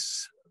if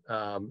this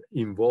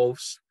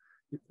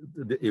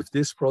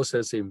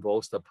process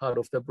involves the part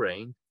of the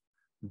brain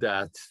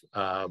that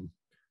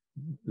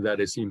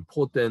is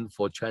important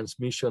for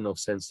transmission of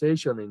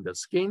sensation in the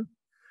skin,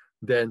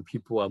 then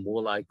people are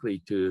more likely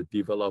to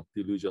develop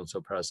delusions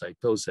of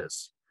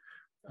parasitosis.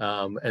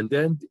 And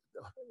then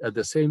at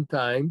the same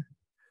time,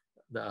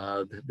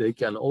 they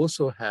can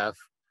also have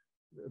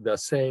the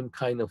same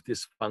kind of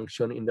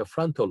dysfunction in the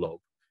frontal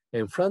lobe.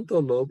 And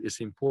frontal lobe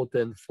is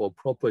important for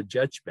proper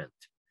judgment.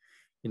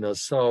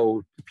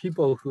 So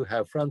people who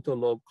have frontal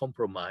lobe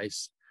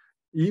compromise,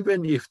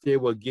 even if they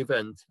were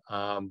given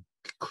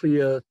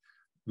clear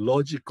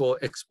logical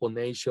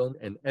explanation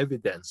and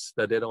evidence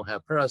that they don't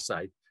have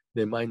parasite,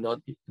 they might not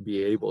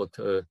be able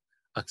to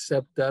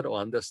accept that or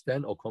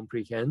understand or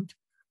comprehend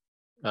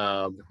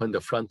when the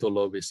frontal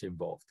lobe is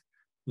involved.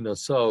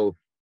 So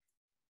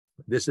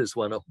this is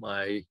one of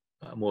my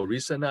more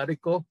recent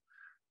article.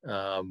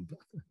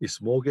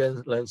 Is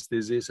Morgan's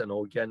disease an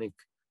organic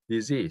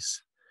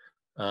disease?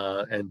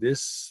 And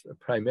this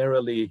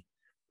primarily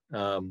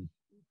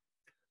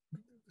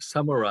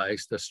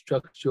summarize the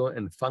structural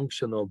and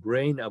functional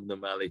brain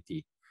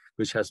abnormality,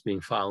 which has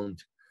been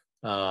found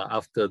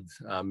after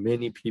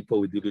many people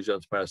with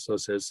delusional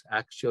parasitosis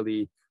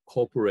actually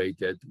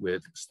cooperated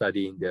with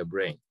studying their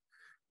brain.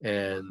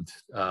 And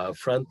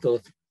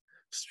frontal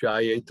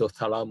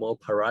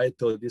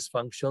striato-thalamo-parietal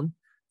dysfunction,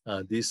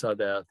 these are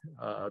the,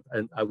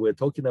 and we're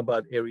talking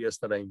about areas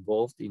that are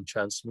involved in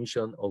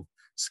transmission of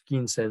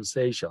skin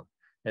sensation.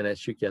 And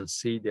as you can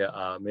see, there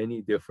are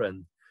many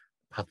different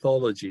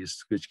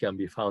pathologies which can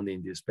be found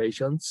in these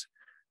patients,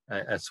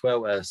 as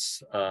well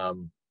as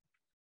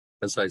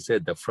I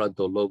said, the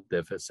frontal lobe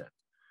deficit.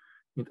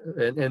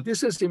 And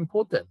this is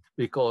important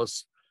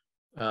because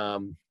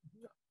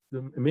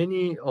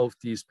many of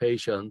these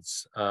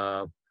patients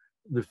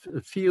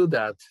feel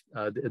that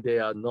they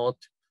are not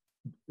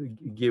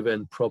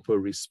given proper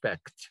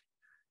respect.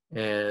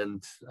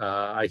 And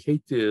I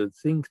hate to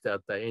think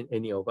that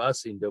any of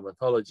us in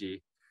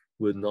dermatology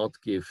would not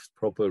give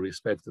proper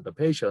respect to the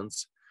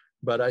patients.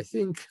 But I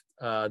think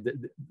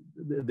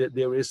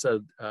there is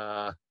a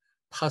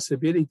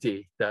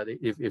possibility that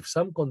if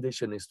some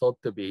condition is thought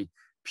to be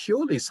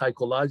purely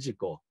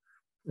psychological,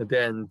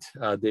 then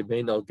they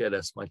may not get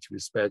as much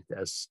respect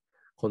as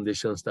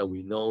conditions that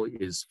we know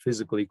is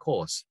physically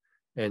caused.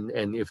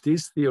 And if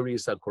these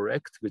theories are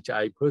correct, which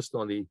I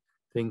personally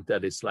think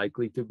that it's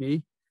likely to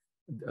be,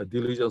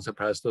 delusions of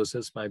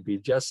parasitosis might be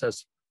just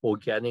as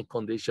organic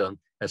condition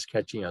as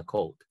catching a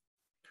cold.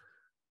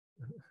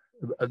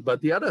 But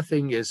the other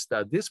thing is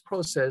that this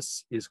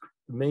process is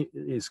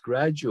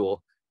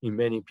gradual in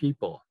many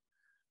people.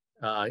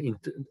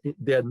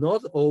 They're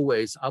not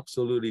always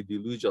absolutely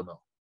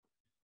delusional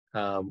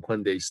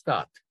when they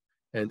start.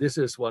 And this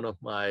is one of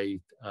my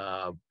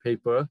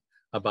paper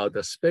about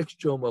the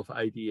spectrum of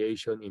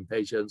ideation in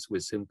patients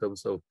with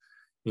symptoms of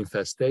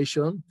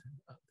infestation.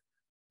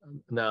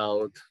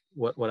 Now,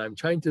 what I'm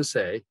trying to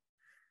say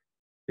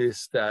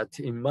is that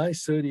in my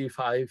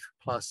 35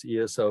 plus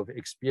years of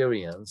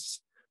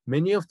experience,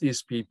 many of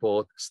these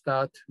people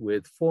start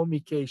with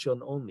formication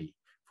only.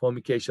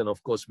 Formication,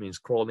 of course, means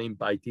crawling,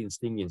 biting,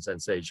 stinging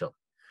sensation.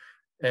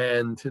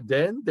 And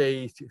then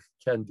they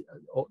can,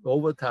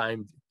 over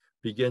time,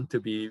 begin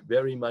to be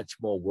very much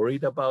more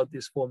worried about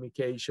this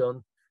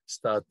formication,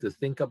 start to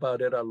think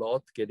about it a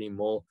lot, getting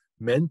more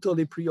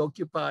mentally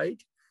preoccupied.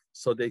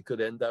 So they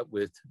could end up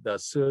with the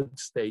third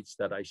stage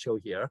that I show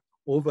here,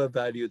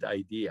 overvalued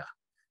idea,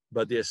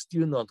 but they're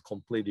still not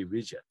completely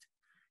rigid.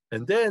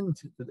 And then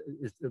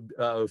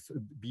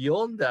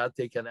beyond that,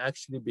 they can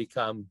actually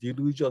become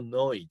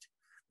delusionoid,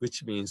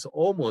 which means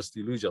almost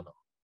delusional.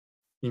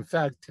 In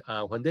fact,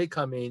 when they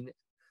come in,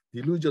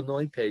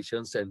 delusionoid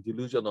patients and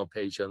delusional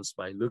patients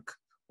might look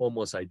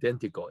almost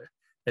identical.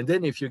 And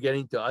then if you get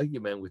into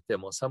argument with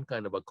them or some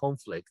kind of a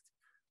conflict,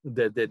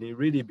 then it's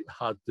really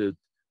hard to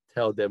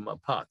tell them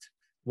apart.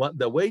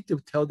 The way to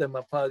tell them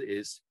apart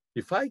is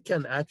if I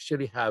can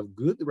actually have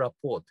good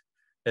rapport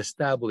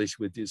established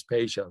with these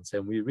patients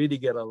and we really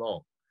get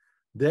along,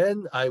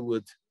 then I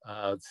would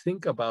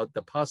think about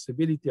the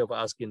possibility of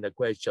asking the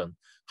question,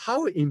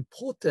 how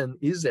important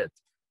is it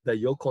that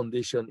your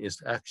condition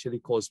is actually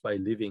caused by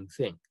living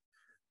thing?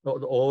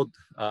 Or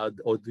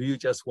do you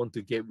just want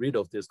to get rid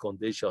of this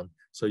condition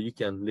so you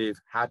can live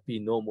happy,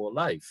 normal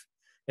life?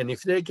 And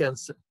if they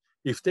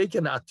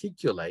can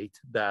articulate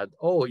that,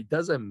 oh, it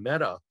doesn't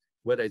matter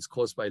whether it's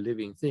caused by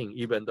living thing,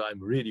 even though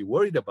I'm really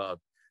worried about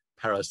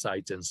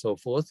parasites and so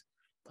forth,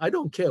 I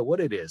don't care what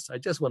it is. I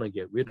just want to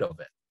get rid of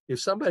it. If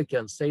somebody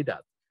can say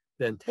that,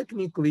 then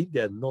technically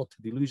they're not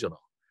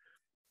delusional.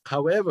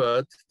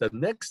 However, the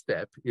next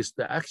step is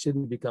to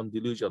actually become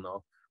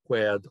delusional,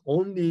 where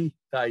only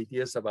the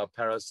ideas about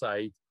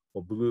parasite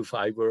or blue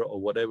fiber or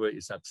whatever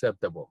is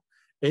acceptable.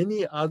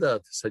 Any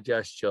other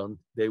suggestion,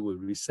 they will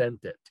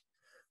resent it.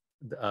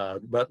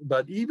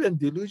 But even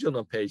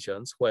delusional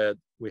patients, where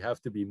we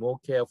have to be more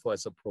careful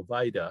as a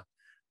provider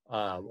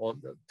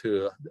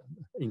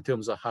in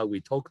terms of how we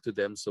talk to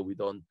them so we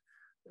don't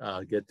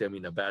get them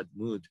in a bad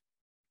mood.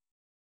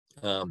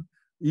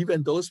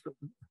 Even those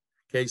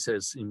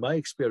cases, in my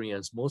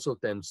experience, most of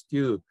them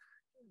still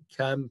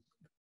can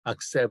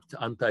accept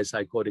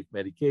antipsychotic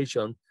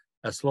medication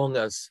as long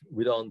as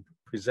we don't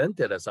present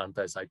it as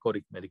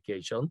antipsychotic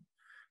medication,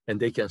 and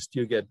they can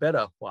still get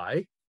better.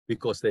 Why?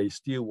 Because they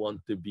still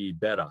want to be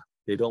better.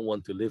 They don't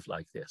want to live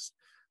like this.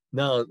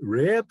 Now,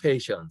 rare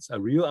patients, a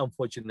real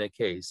unfortunate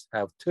case,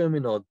 have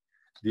terminal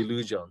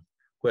delusion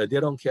where they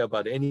don't care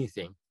about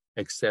anything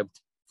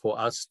except for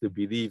us to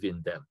believe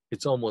in them.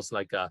 It's almost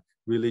like a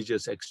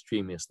religious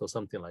extremist or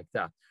something like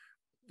that.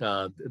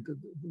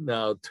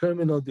 Now,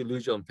 terminal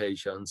delusion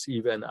patients,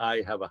 even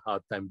I have a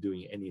hard time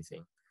doing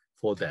anything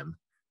for them.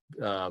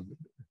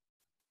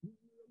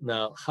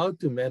 Now, how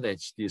to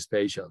manage these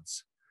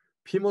patients?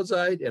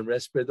 Pimozide and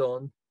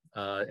Risperidone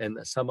and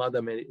some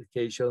other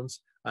medications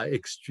are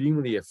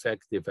extremely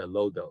effective at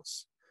low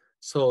dose.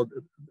 So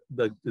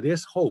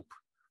there's hope.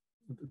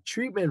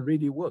 Treatment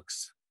really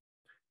works.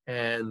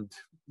 And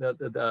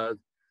the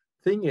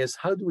thing is,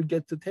 how do we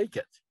get to take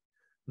it?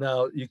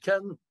 Now, you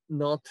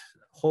cannot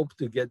hope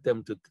to get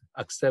them to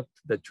accept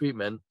the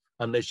treatment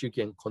unless you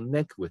can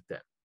connect with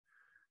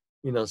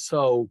them.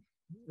 So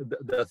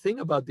the thing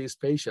about these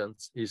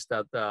patients is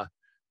that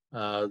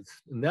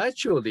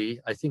naturally,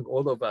 I think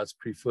all of us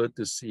prefer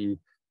to see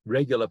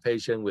regular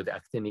patient with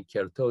actinic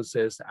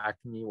keratosis,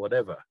 acne,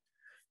 whatever.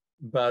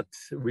 But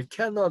we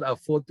cannot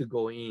afford to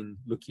go in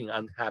looking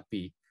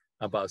unhappy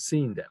about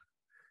seeing them.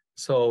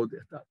 So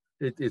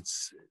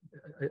it's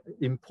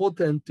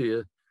important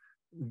to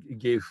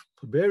give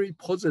very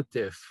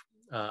positive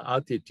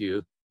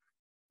attitude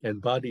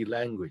and body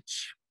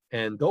language.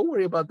 And don't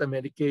worry about the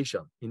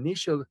medication.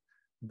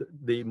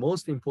 The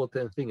most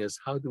important thing is,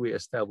 how do we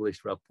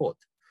establish rapport?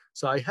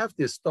 So I have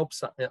this stop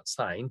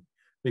sign,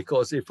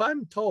 because if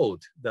I'm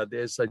told that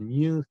there's a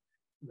new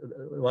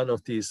one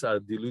of these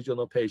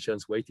delusional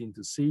patients waiting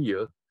to see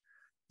you,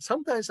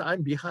 sometimes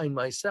I'm behind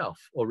myself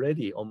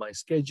already on my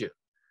schedule,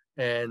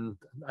 and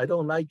I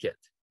don't like it.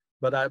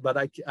 But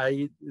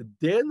I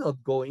dare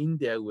not go in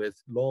there with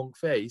long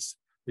face,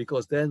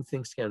 because then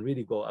things can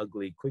really go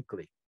ugly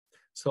quickly.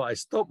 So I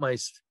stop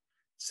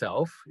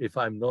myself if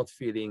I'm not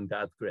feeling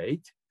that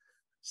great.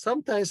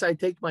 Sometimes I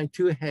take my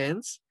two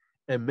hands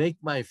and make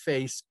my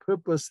face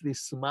purposely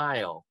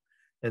smile.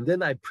 And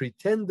then I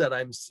pretend that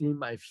I'm seeing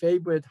my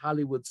favorite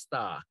Hollywood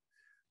star,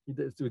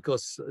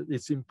 because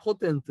it's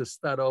important to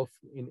start off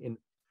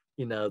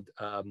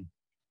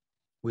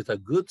with a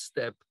good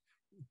step,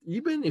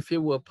 even if it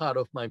were part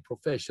of my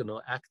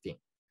professional acting.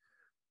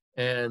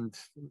 And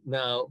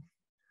now,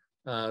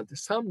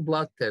 some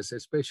blood tests,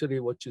 especially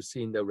what you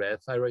see in the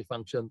red, thyroid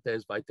function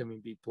test,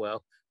 vitamin B12,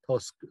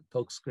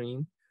 tox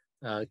screen,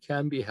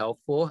 can be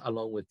helpful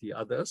along with the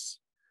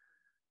others.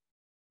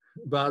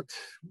 But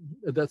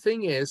the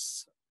thing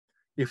is,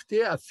 if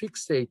they are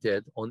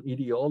fixated on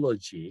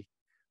ideology,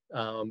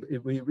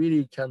 we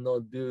really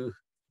cannot do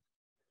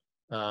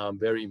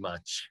very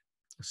much.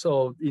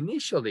 So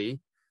initially,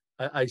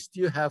 I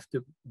still have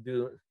to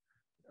do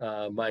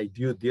my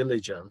due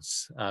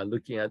diligence,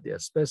 looking at their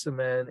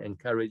specimen,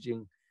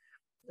 encouraging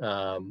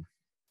them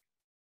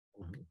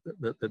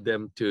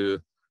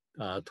to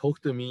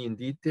talk to me in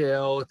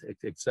detail,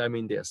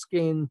 examine their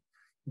skin,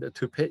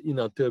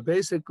 to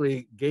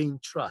basically gain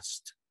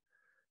trust.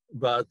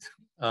 But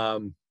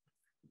on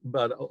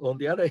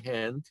the other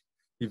hand,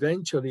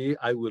 eventually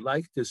I would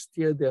like to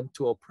steer them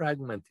to a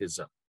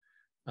pragmatism,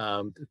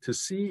 to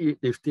see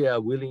if they are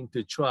willing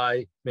to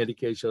try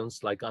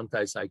medications like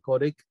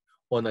antipsychotic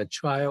on a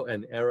trial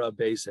and error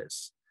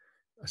basis.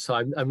 So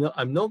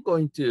I'm not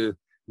going to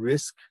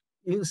risk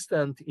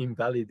instant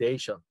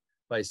invalidation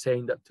by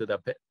saying that to the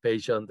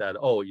patient that,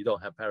 oh, you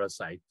don't have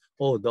parasite,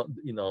 oh, don't,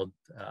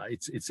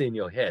 it's in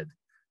your head.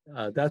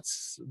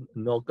 That's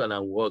not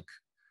gonna work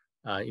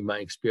in my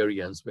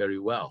experience very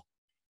well.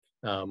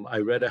 I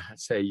rather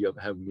say you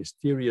have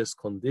mysterious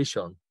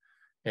condition,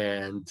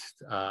 and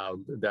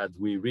that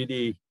we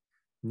really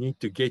need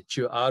to get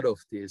you out of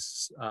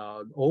this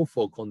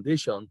awful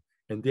condition.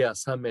 And there are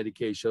some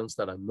medications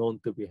that are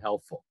known to be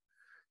helpful.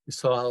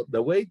 So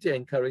the way to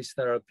encourage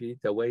therapy,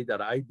 the way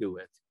that I do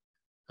it,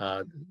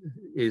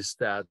 is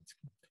that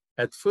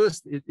at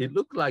first, it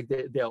looked like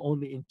they are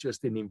only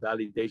interested in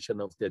validation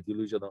of their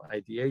delusional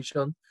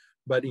ideation,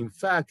 but in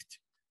fact,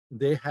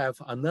 they have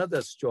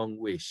another strong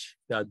wish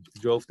that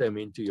drove them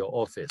into your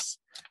office,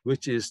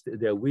 which is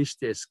their wish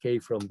to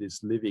escape from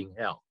this living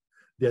hell.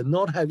 They're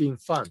not having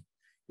fun.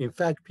 In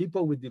fact,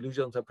 people with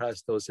delusional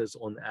parasitosis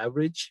on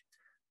average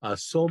are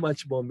so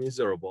much more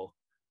miserable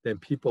than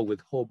people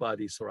with whole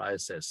body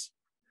psoriasis.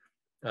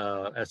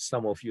 As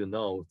some of you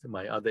know,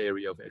 my other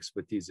area of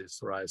expertise is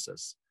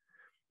psoriasis.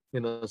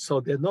 So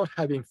they're not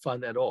having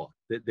fun at all.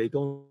 They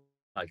don't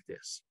like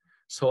this.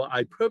 So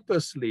I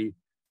purposely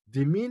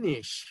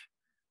diminish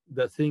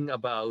the thing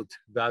about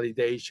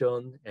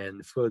validation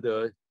and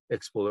further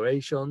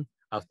exploration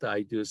after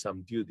I do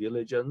some due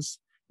diligence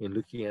in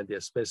looking at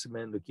their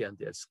specimen, looking at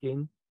their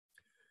skin.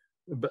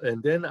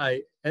 And then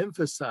I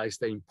emphasize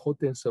the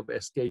importance of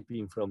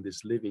escaping from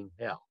this living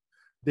hell.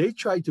 They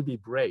try to be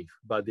brave,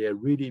 but they're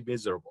really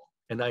miserable.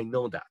 And I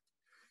know that.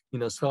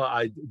 So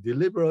I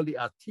deliberately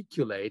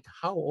articulate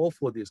how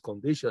awful this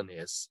condition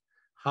is,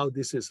 how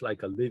this is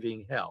like a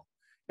living hell.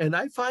 And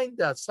I find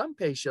that some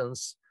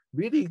patients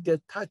really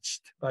get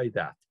touched by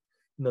that.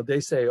 They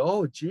say,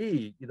 oh,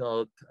 gee,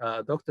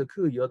 Dr.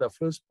 Koo, you're the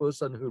first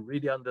person who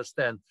really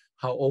understands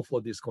how awful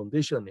this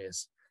condition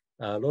is.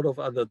 A lot of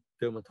other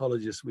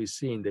dermatologists we've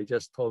seen, they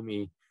just told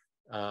me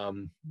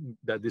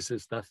that this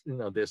is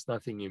nothing, there's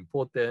nothing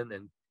important,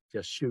 and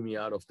just shoo me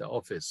out of the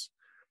office.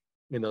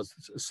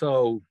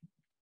 So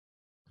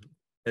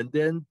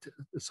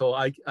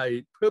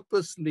I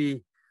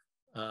purposely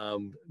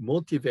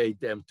motivate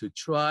them to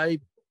try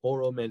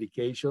oral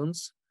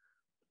medications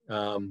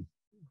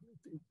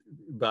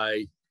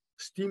by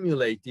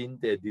stimulating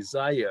their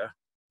desire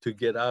to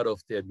get out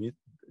of their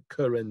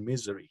current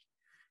misery.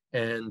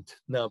 And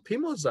now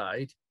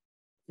Pimozide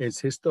is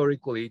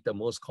historically the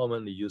most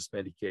commonly used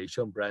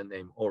medication, brand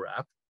name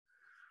ORAP.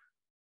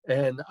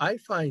 And I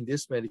find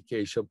this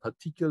medication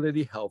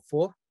particularly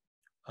helpful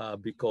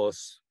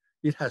because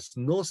it has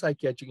no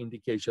psychiatric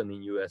indication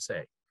in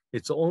USA.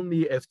 Its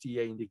only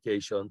FDA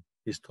indication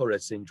is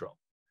Tourette syndrome.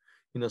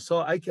 So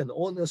I can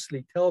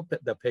honestly tell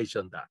the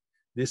patient that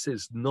this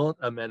is not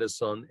a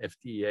medicine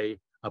FDA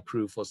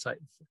approved for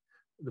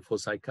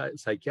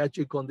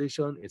psychiatric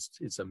condition.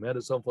 It's a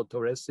medicine for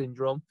Tourette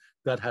syndrome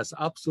that has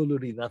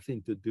absolutely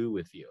nothing to do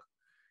with you.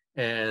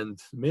 And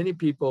many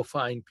people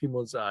find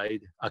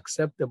Pimozide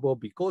acceptable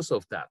because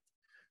of that.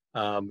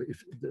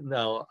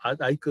 Now,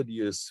 I could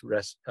use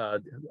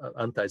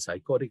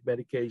antipsychotic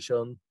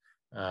medication,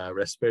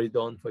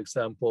 risperidone, for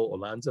example,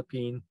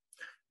 olanzapine,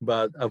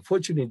 but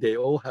unfortunately, they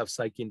all have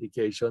psych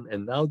indication.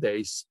 And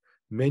nowadays,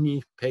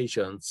 many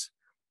patients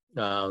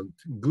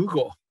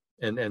Google,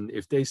 and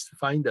if they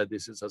find that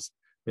this is a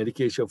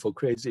medication for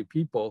crazy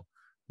people,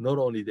 not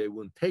only they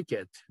won't take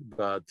it,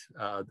 but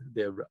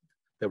their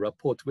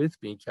rapport with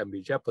me can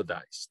be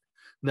jeopardized.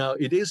 Now,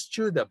 it is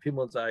true that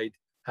Pimozide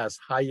has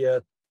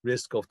higher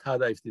risk of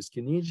tardive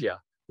dyskinesia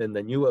than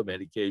the newer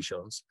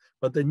medications,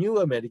 but the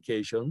newer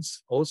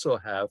medications also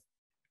have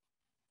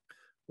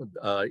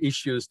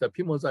issues that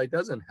Pimozide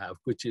doesn't have,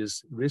 which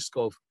is risk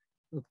of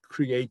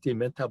creating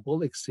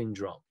metabolic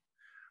syndrome.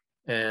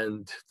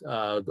 And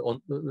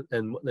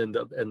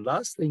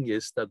last thing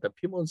is that the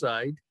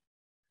Pimozide,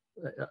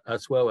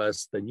 as well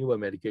as the newer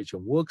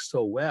medication, works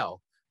so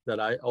well that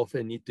I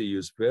often need to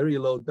use very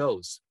low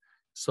dose.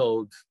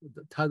 So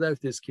the tardive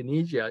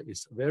dyskinesia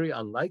is very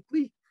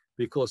unlikely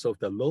because of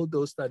the low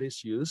dose that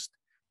is used,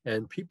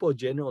 and people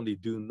generally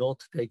do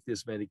not take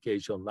this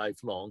medication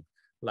lifelong,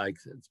 like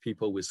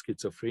people with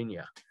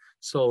schizophrenia.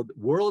 So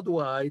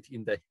worldwide,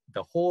 in the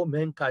whole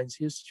mankind's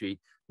history,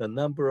 the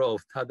number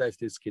of tardive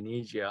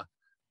dyskinesia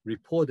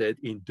reported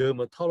in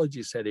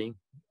dermatology setting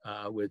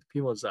with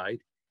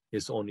Pimozide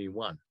is only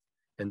one.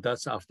 And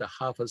that's after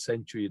half a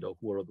century of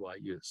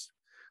worldwide use.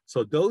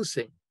 So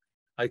dosing,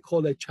 I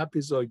call it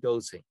trapezoid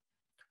dosing.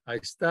 I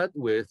start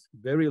with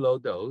very low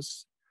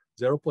dose,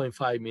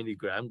 0.5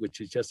 milligram,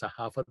 which is just a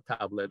half a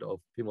tablet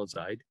of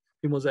Pimozide.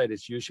 Pimozide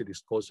is usually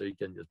coarse, so you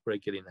can just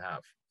break it in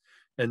half.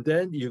 And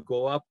then you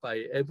go up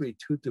by every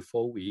 2 to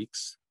 4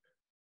 weeks.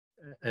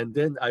 And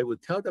then I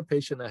would tell the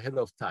patient ahead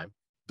of time,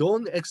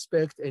 don't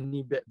expect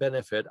any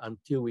benefit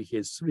until we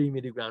hit 3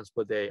 milligrams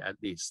per day at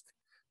least.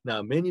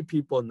 Now, many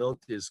people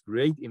notice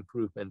great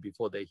improvement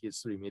before they hit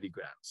 3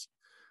 milligrams.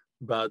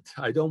 But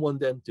I don't want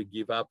them to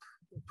give up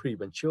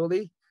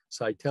prematurely.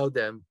 So I tell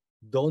them,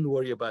 don't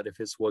worry about if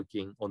it's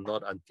working or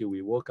not until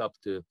we work up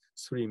to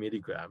 3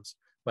 milligrams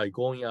by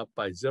going up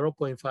by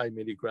 0.5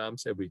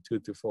 milligrams every 2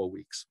 to 4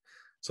 weeks.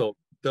 So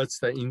that's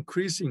the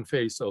increasing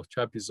phase of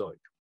trapezoid.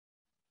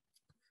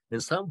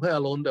 And somewhere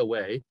along the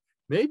way,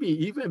 maybe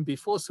even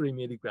before 3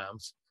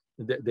 milligrams,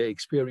 they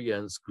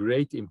experience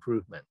great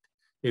improvement.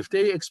 If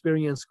they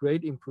experience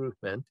great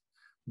improvement,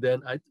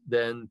 then I'm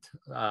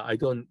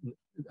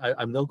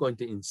not going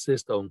to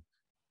insist on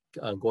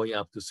going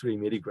up to 3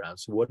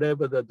 milligrams.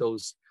 Whatever the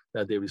dose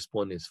that they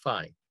respond is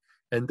fine.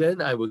 And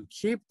then I will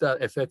keep the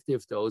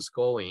effective dose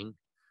going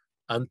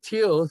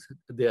until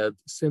their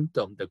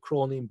symptom, the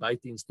crawling,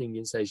 biting,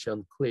 stinging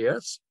sensation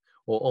clears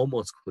or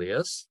almost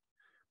clears.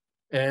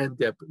 and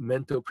their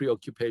mental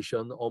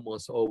preoccupation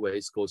almost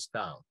always goes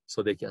down,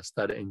 so they can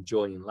start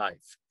enjoying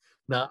life.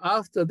 Now,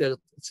 after the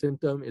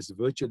symptom is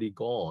virtually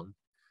gone,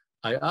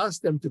 I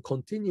ask them to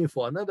continue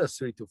for another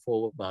 3 to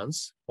 4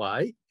 months.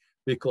 Why?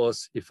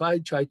 Because if I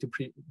try to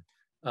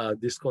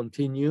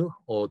discontinue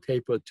or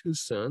taper too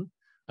soon,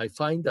 I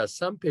find that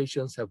some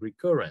patients have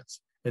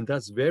recurrence, and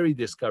that's very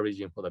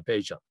discouraging for the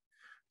patient.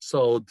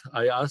 So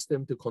I ask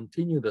them to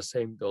continue the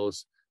same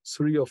dose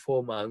 3 or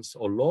 4 months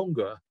or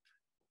longer,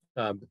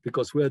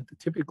 because we're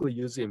typically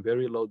using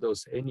very low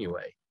dose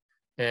anyway.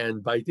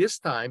 And by this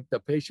time, the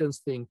patients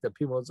think the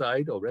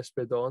Pimozide or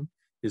Risperidone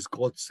is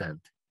godsend.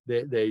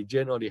 They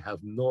generally have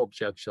no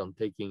objection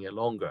taking it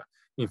longer.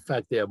 In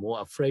fact, they are more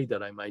afraid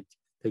that I might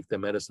take the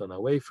medicine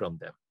away from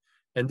them.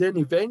 And then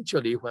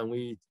eventually, when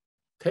we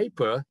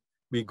taper,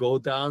 we go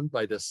down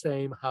by the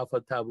same half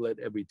a tablet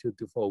every 2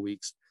 to 4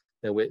 weeks,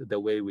 the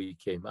way we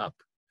came up.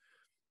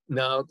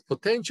 Now,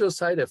 potential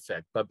side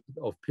effect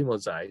of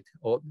Pimozide,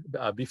 or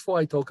before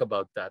I talk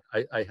about that,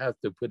 I have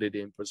to put it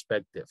in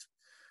perspective.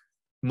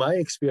 My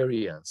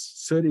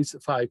experience,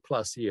 35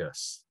 plus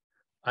years,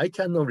 I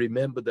cannot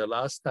remember the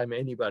last time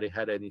anybody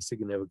had any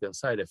significant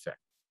side effect.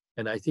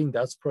 And I think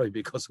that's probably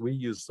because we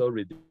use so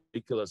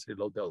ridiculously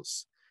low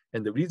dose.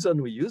 And the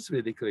reason we use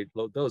ridiculously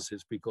low dose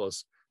is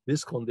because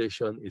this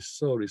condition is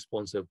so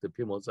responsive to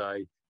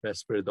Pimozide,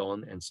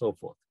 Risperidone, and so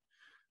forth.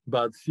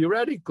 But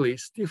theoretically,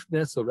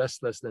 stiffness or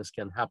restlessness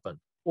can happen.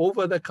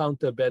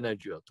 Over-the-counter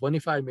Benadryl,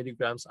 25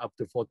 milligrams up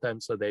to 4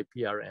 times a day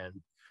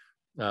PRN.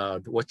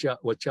 Watch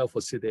out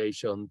for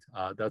sedation.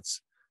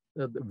 That's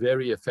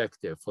very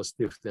effective for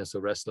stiffness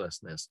or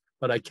restlessness.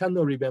 But I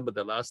cannot remember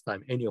the last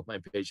time any of my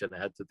patients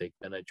had to take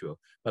Benadryl,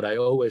 but I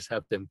always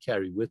have them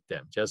carry with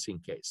them just in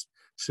case.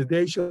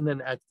 Sedation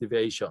and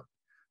activation,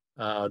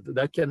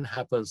 that can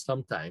happen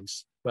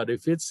sometimes, but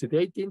if it's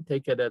sedating,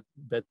 take it at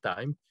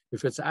bedtime.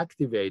 If it's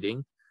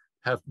activating,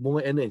 have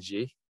more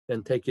energy,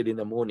 then take it in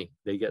the morning.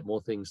 They get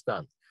more things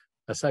done.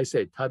 As I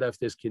said, tardive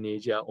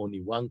dyskinesia,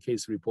 only 1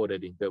 case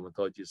reported in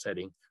dermatology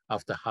setting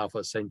after half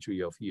a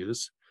century of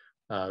use.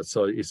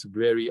 So it's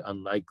very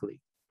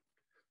unlikely.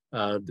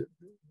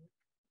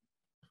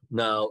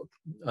 Now,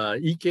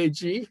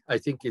 EKG, I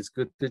think it's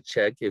good to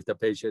check if the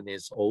patient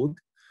is old.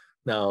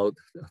 Now,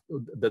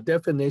 the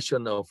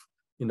definition of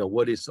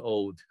what is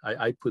old,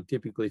 I put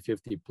typically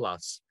 50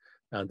 plus.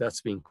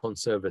 That's being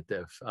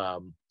conservative.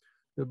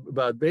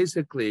 But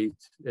basically,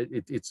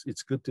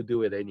 it's good to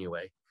do it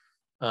anyway.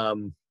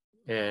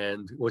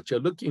 And what you're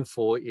looking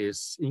for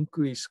is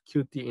increased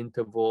QT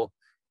interval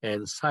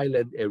and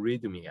silent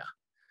arrhythmia.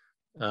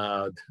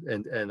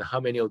 And how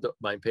many of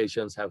my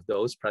patients have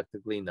those?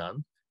 Practically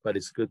none, but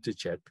it's good to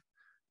check.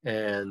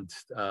 And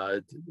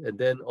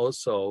then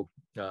also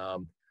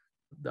the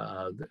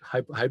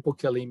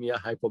hypokalemia,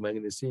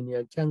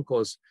 hypomagnesemia can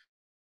cause.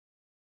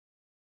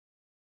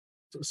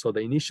 So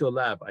the initial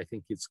lab, I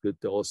think it's good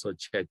to also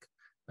check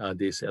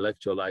these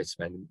electrolytes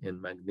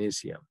in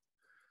magnesium.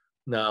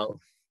 Now,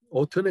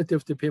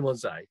 alternative to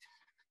Pimozide,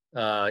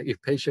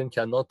 if patient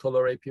cannot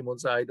tolerate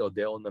Pimozide or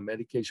they're on the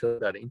medication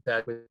that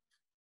interact with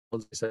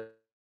Pimozide,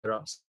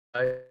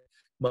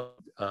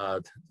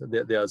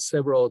 there are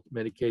several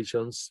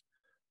medications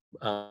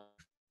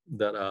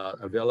that are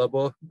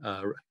available,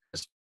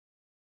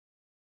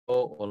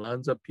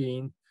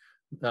 olanzapine.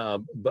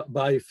 But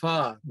by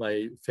far,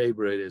 my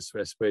favorite is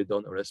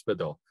Risperidone or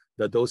Risperdal.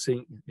 The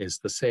dosing is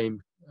the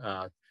same,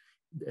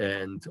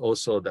 and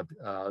also the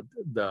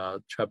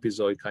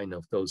trapezoid kind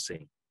of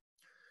dosing.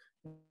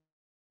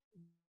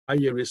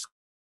 Higher risk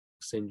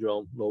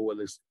syndrome, lower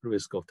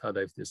risk of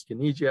tardive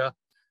dyskinesia.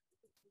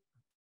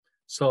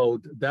 So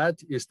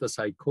that is the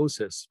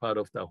psychosis part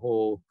of the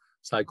whole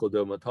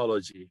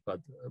psychodermatology.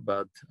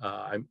 But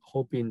I'm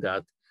hoping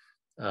that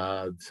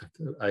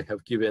I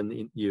have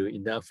given you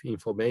enough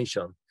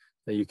information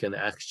that you can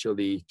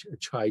actually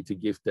try to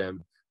give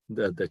them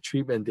the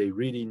treatment they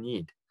really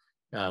need,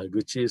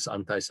 which is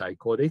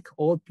antipsychotic,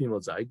 or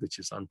Pimozide, which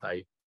is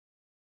anti.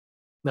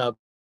 Now,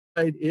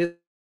 it is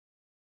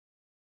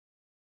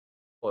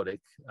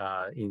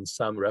in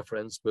some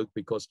reference book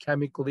because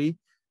chemically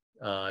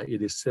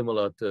it is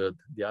similar to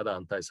the other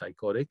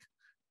antipsychotic.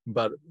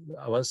 But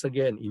once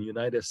again, in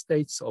United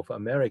States of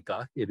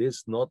America, it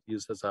is not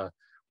used as a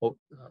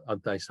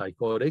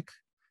antipsychotic.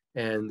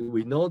 And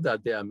we know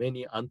that there are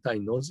many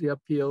anti-nausea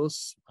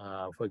pills,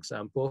 for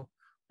example,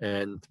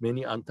 and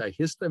many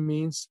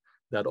antihistamines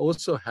that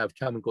also have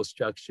chemical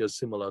structures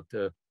similar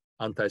to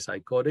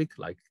antipsychotic,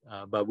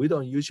 but we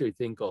don't usually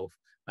think of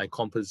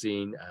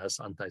compazine as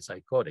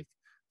antipsychotic.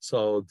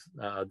 So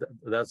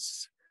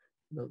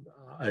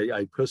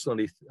I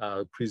personally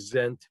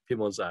present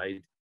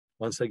Pimozide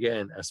once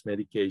again as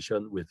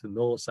medication with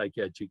no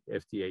psychiatric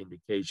FDA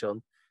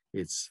indication.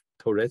 It's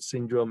Tourette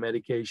syndrome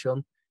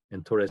medication,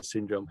 and Tourette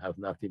syndrome have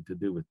nothing to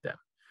do with them.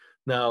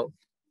 Now,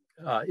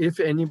 if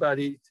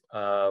anybody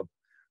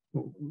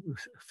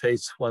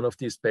face one of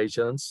these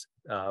patients,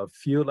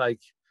 feel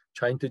like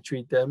trying to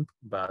treat them,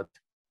 but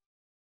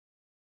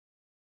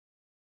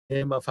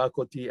am a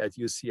faculty at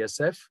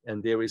UCSF,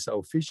 and there is an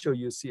official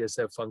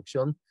UCSF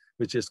function,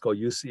 which is called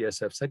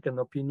UCSF Second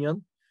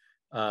Opinion.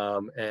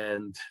 There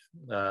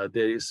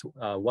is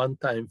a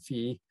one-time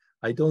fee.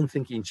 I don't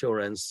think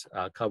insurance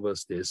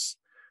covers this,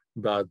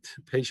 but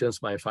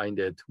patients might find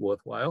it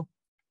worthwhile.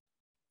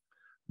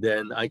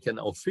 Then I can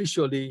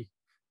officially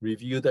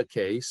review the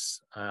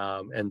case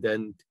and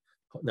then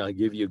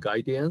give you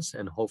guidance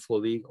and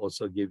hopefully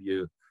also give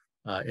you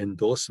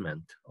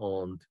endorsement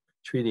on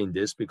treating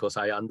this, because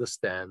I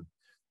understand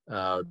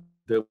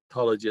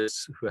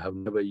dermatologists who have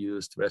never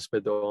used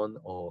Risperidone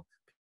or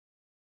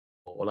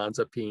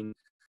olanzapine.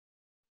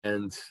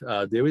 And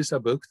there is a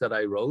book that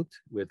I wrote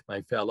with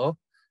my fellow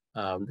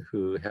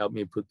who helped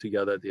me put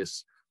together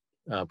this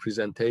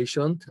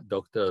presentation,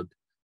 Dr.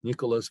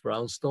 Nicholas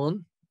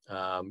Brownstone.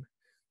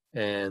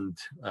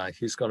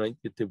 He's going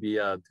to be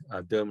a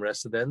derm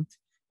resident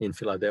in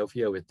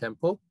Philadelphia with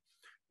Temple.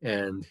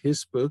 And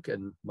his book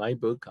and my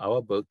book,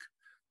 our book,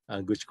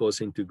 which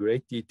goes into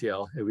great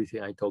detail,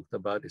 everything I talked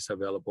about is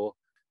available.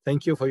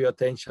 Thank you for your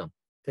attention.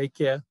 Take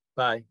care.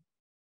 Bye.